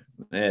 Absolutely.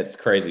 It's a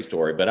crazy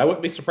story, but I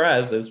wouldn't be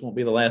surprised. This won't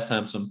be the last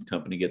time some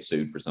company gets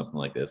sued for something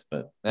like this.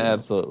 But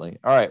absolutely.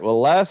 All right. Well,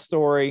 last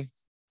story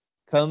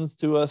comes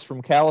to us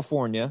from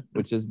California,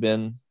 which has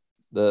been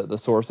the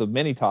source of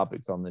many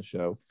topics on this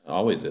show.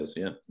 Always is,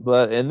 yeah.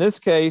 But in this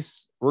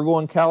case, we're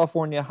going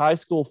California high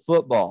school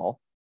football,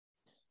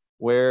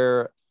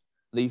 where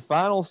the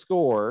final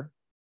score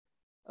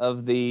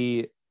of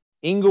the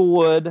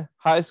Inglewood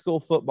high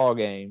school football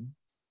game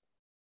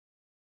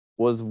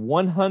was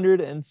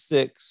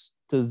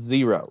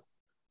 106-0.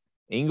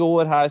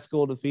 Inglewood High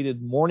School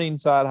defeated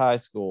Morningside High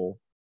School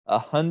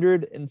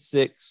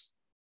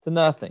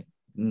 106-0.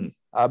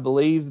 I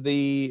believe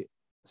the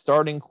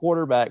starting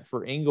quarterback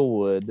for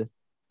Inglewood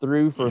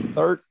threw for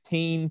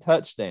 13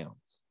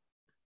 touchdowns,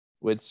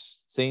 which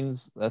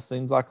seems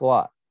like a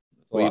lot.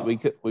 We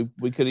could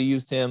have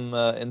used him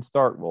in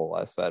Starkville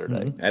last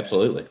Saturday.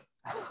 Absolutely.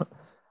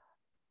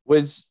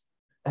 Which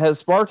has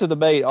sparked a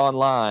debate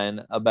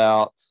online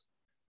about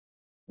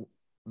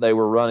they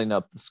were running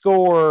up the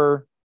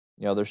score.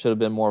 There should have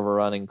been more of a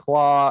running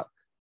clock.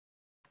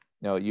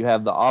 You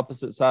have the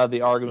opposite side of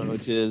the argument,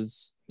 which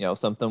is,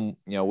 something,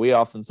 we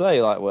often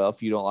say, like, well,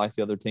 if you don't like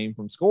the other team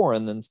from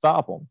scoring, then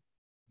stop them.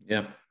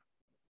 Yeah.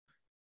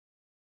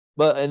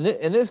 But in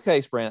this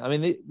case, Brent, I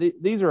mean,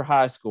 these are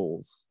high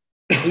schools.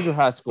 These are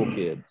high school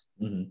kids.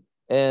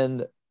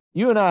 And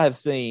you and I have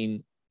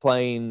seen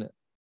playing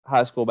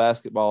high school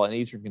basketball in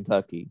Eastern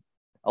Kentucky.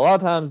 A lot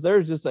of times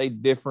there's just a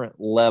different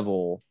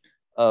level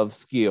of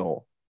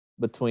skill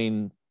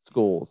between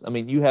schools. I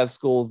mean, you have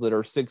schools that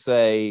are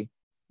 6A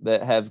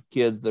that have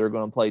kids that are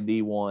going to play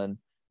D1.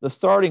 The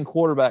starting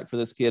quarterback for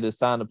this kid is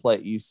signed to play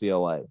at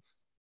UCLA.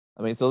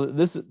 I mean, so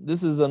this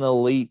is an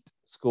elite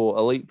school,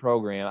 elite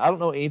program. I don't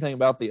know anything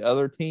about the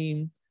other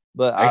team,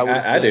 but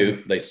I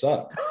do. They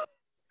suck.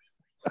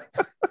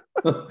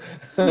 They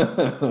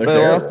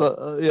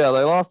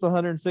lost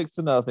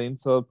 106-0.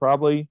 So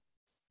probably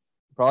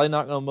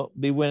not going to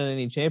be winning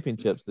any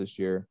championships this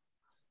year.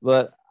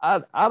 But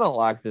I don't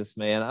like this,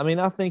 man. I mean,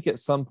 I think at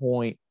some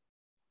point,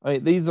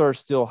 these are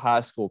still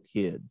high school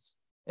kids,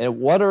 and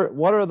what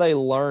are they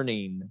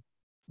learning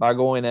by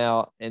going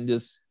out and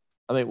just?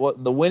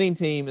 What the winning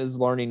team is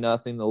learning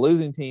nothing, the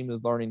losing team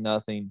is learning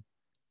nothing.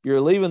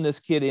 You're leaving this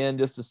kid in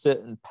just to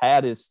sit and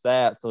pad his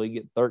stats so he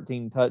get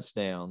 13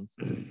 touchdowns.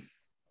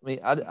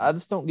 I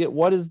just don't get,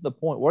 what is the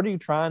point? What are you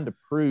trying to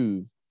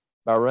prove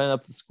by running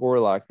up the score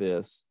like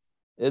this?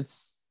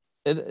 It's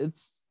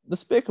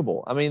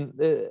despicable.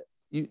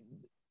 You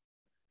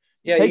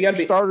got your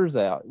starters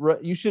out.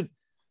 You should,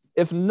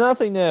 if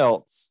nothing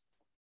else,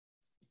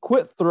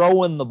 quit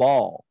throwing the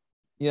ball.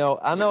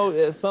 I know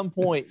at some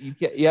point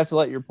you have to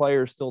let your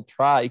players still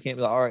try. You can't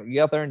be like, all right, you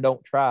get out there and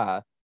don't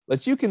try.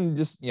 But you can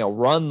just,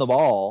 run the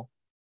ball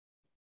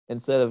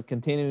instead of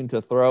continuing to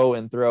throw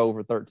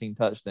for 13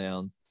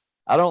 touchdowns.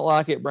 I don't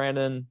like it,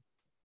 Brandon.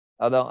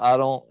 I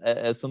don't,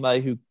 as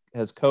somebody who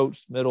has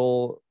coached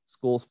middle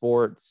school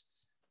sports,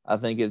 I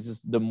think it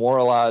just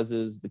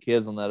demoralizes the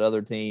kids on that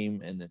other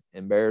team and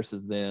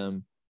embarrasses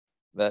them.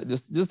 That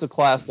just a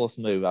classless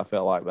move, I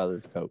felt like, by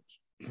this coach.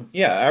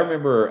 Yeah, I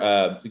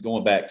remember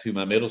going back to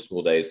my middle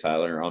school days,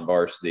 Tyler, on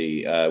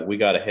varsity. We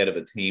got ahead of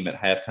a team at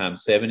halftime,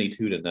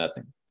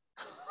 72-0.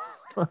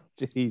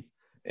 Jeez.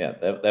 Yeah,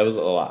 that was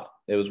a lot.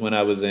 It was when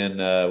I was in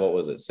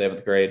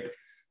seventh grade.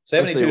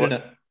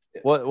 72-0.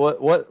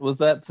 What was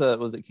that?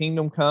 Was it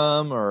Kingdom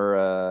Come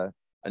or?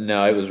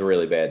 No, it was a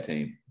really bad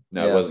team.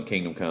 No, It wasn't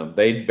Kingdom Come.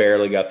 They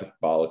barely got the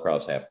ball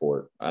across half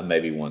court,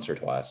 maybe once or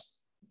twice.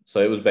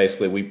 So it was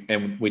basically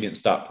we didn't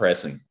stop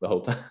pressing the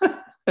whole time.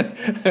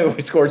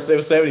 We scored, it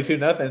was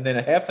 72-0, and then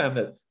at halftime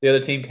that the other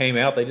team came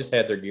out, they just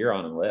had their gear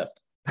on and left.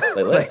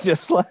 They left. They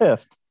just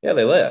left. Yeah,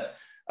 they left.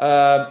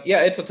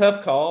 It's a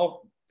tough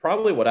call.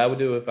 Probably what I would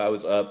do if I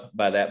was up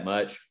by that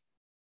much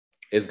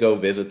is go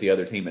visit the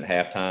other team at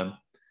halftime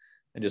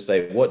and just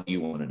say, what do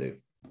you want to do?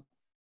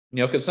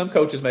 Because some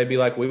coaches may be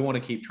like, we want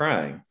to keep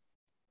trying.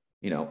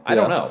 I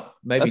don't know.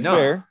 Maybe That's not.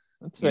 Fair.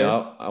 That's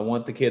fair. I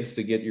want the kids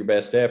to get your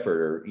best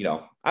effort,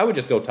 or, I would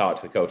just go talk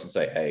to the coach and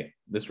say, hey,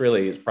 this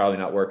really is probably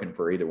not working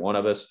for either one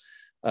of us.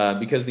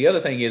 Because the other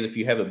thing is, if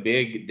you have a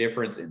big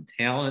difference in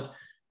talent,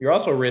 you're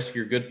also risk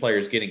your good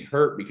players getting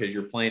hurt because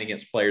you're playing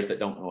against players that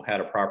don't know how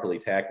to properly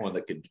tackle and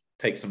that could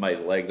take somebody's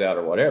legs out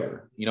or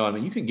whatever.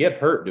 You can get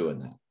hurt doing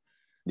that.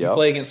 Yep. You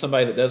play against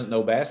somebody that doesn't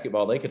know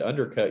basketball, they could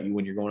undercut you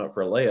when you're going up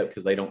for a layup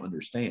because they don't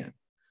understand.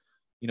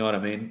 You know what I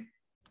mean?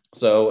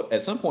 So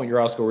at some point,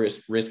 you're also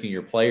risking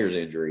your player's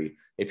injury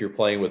if you're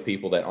playing with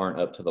people that aren't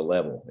up to the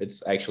level.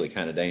 It's actually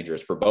kind of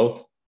dangerous for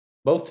both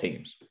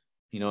teams.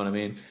 You know what I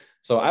mean?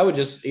 So I would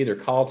just either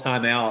call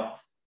timeout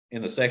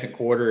in the second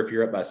quarter if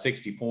you're up by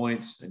 60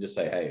 points and just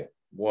say, hey,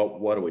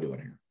 what are we doing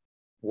here?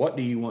 What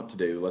do you want to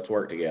do? Let's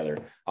work together.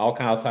 I'll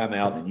call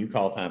timeout, then you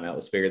call timeout.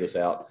 Let's figure this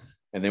out.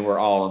 And then we're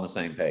all on the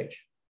same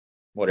page,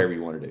 whatever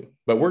you want to do.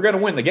 But we're going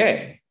to win the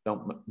game.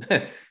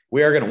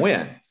 We are going to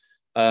win.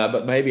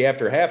 But maybe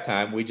after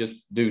halftime, we just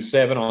do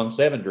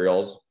 7-on-7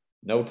 drills,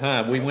 no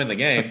time. We win the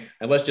game.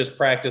 And let's just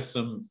practice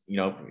some,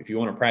 if you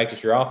want to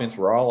practice your offense,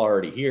 we're all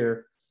already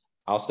here.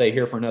 I'll stay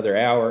here for another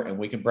hour and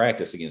we can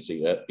practice against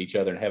each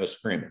other and have a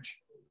scrimmage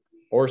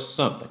or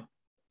something.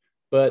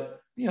 But,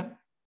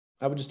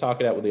 I would just talk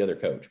it out with the other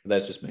coach. But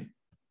that's just me.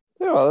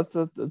 Yeah, well,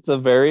 that's a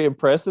very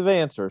impressive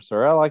answer,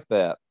 sir. I like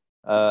that.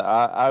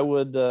 I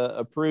would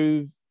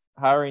approve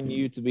hiring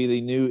you to be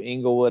the new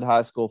Inglewood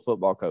High School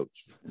football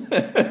coach.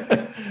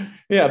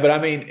 Yeah,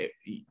 but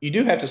you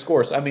do have to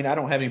score. So, I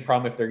don't have any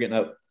problem if they're getting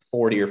up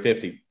 40 or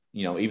 50,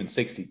 even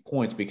 60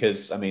 points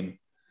because,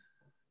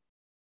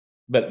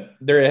 but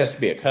there has to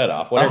be a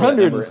cutoff.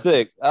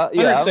 106.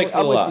 106 I'm is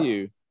a lot. with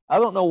you. I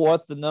don't know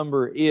what the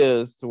number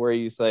is to where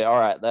you say, all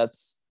right,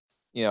 that's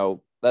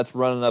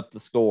running up the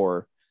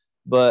score.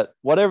 But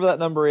whatever that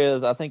number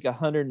is, I think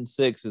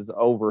 106 is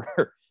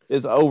over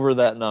is over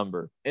that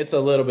number. It's a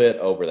little bit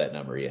over that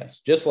number,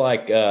 yes. Just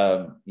like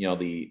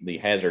the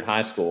Hazard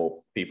High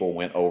School people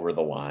went over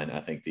the line.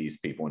 I think these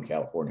people in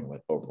California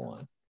went over the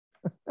line.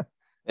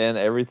 And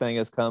everything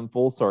has come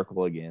full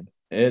circle again.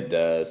 It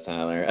does,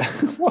 Tyler.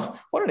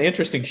 What an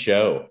interesting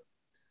show.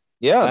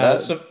 Yeah,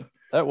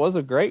 that was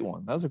a great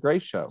one. That was a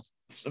great show.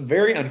 Some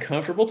very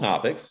uncomfortable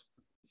topics.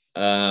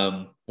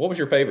 What was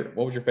your favorite?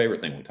 What was your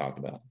favorite thing we talked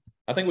about?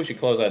 I think we should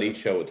close out each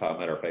show with talking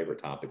about our favorite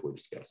topic we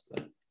discussed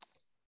today.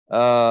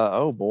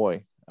 Oh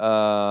boy.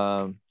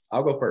 I'll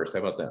go first. How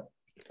about that?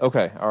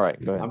 Okay. All right.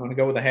 Go ahead. I'm going to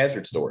go with the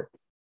Hazard story.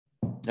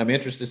 I'm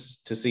interested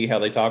to see how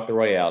they talk their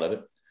way out of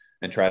it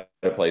and try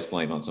to place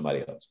blame on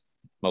somebody else,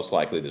 most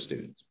likely the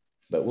students.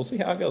 But we'll see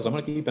how it goes. I'm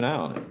going to keep an eye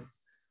on it.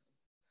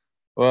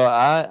 Well,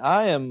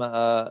 I am.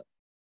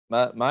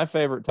 My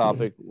favorite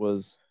topic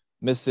was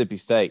Mississippi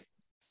State.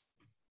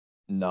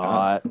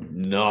 Not.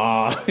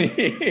 No.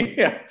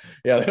 Yeah,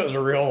 that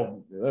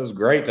was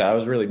great. I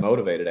was really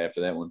motivated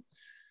after that one.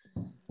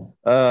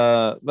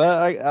 But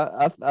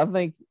I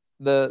think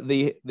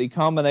the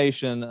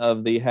combination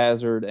of the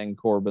Hazard and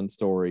Corbin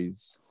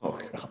stories. Oh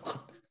God.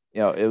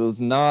 It was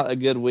not a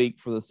good week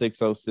for the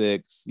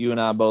 606. You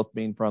and I both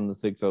being from the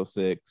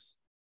 606.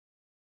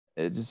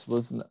 It just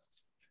wasn't.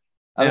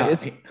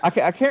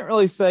 I can't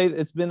really say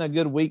it's been a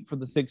good week for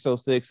the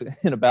 606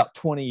 in about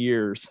 20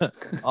 years.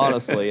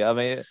 Honestly, I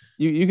mean,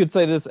 you could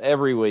say this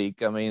every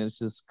week. I mean, it's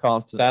just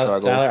constant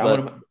struggles.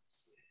 Tyler,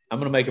 I'm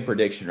going to make a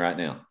prediction right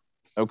now.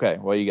 Okay,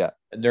 what you got?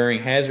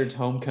 During Hazard's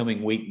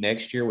homecoming week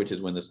next year, which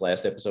is when this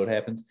last episode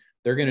happens,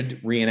 they're going to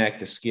reenact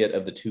the skit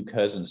of the two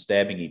cousins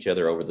stabbing each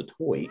other over the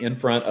toy in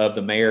front of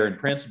the mayor and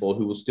principal,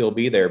 who will still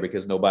be there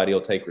because nobody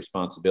will take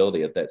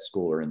responsibility at that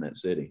school or in that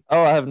city.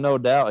 Oh, I have no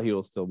doubt he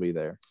will still be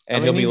there.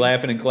 And he'll be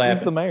laughing and clapping.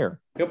 He's the mayor.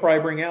 He'll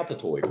probably bring out the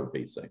toy for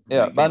Pete's sake.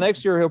 Yeah, by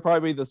next year, he'll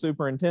probably be the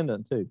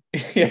superintendent, too.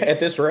 Yeah, at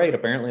this rate,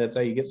 apparently that's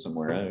how you get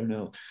somewhere. I don't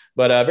know.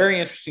 But a very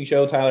interesting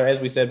show, Tyler. As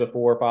we said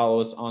before,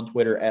 follow us on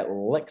Twitter at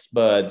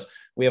LexBuds.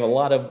 We have a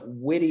lot of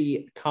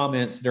witty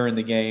comments during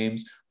the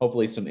games,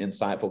 hopefully some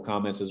insightful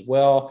comments as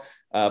well.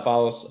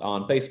 Follow us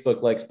on Facebook,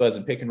 LexBuds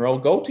and Pick and Roll.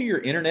 Go to your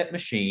internet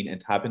machine and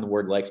type in the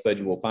word LexBuds.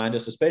 You will find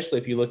us, especially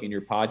if you look in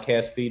your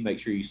podcast feed. Make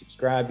sure you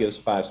subscribe. Give us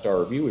a 5-star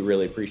review. We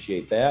really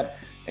appreciate that.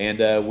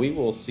 And we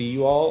will see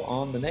you all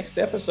on the next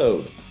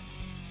episode.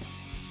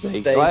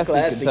 Stay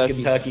classy,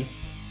 Kentucky.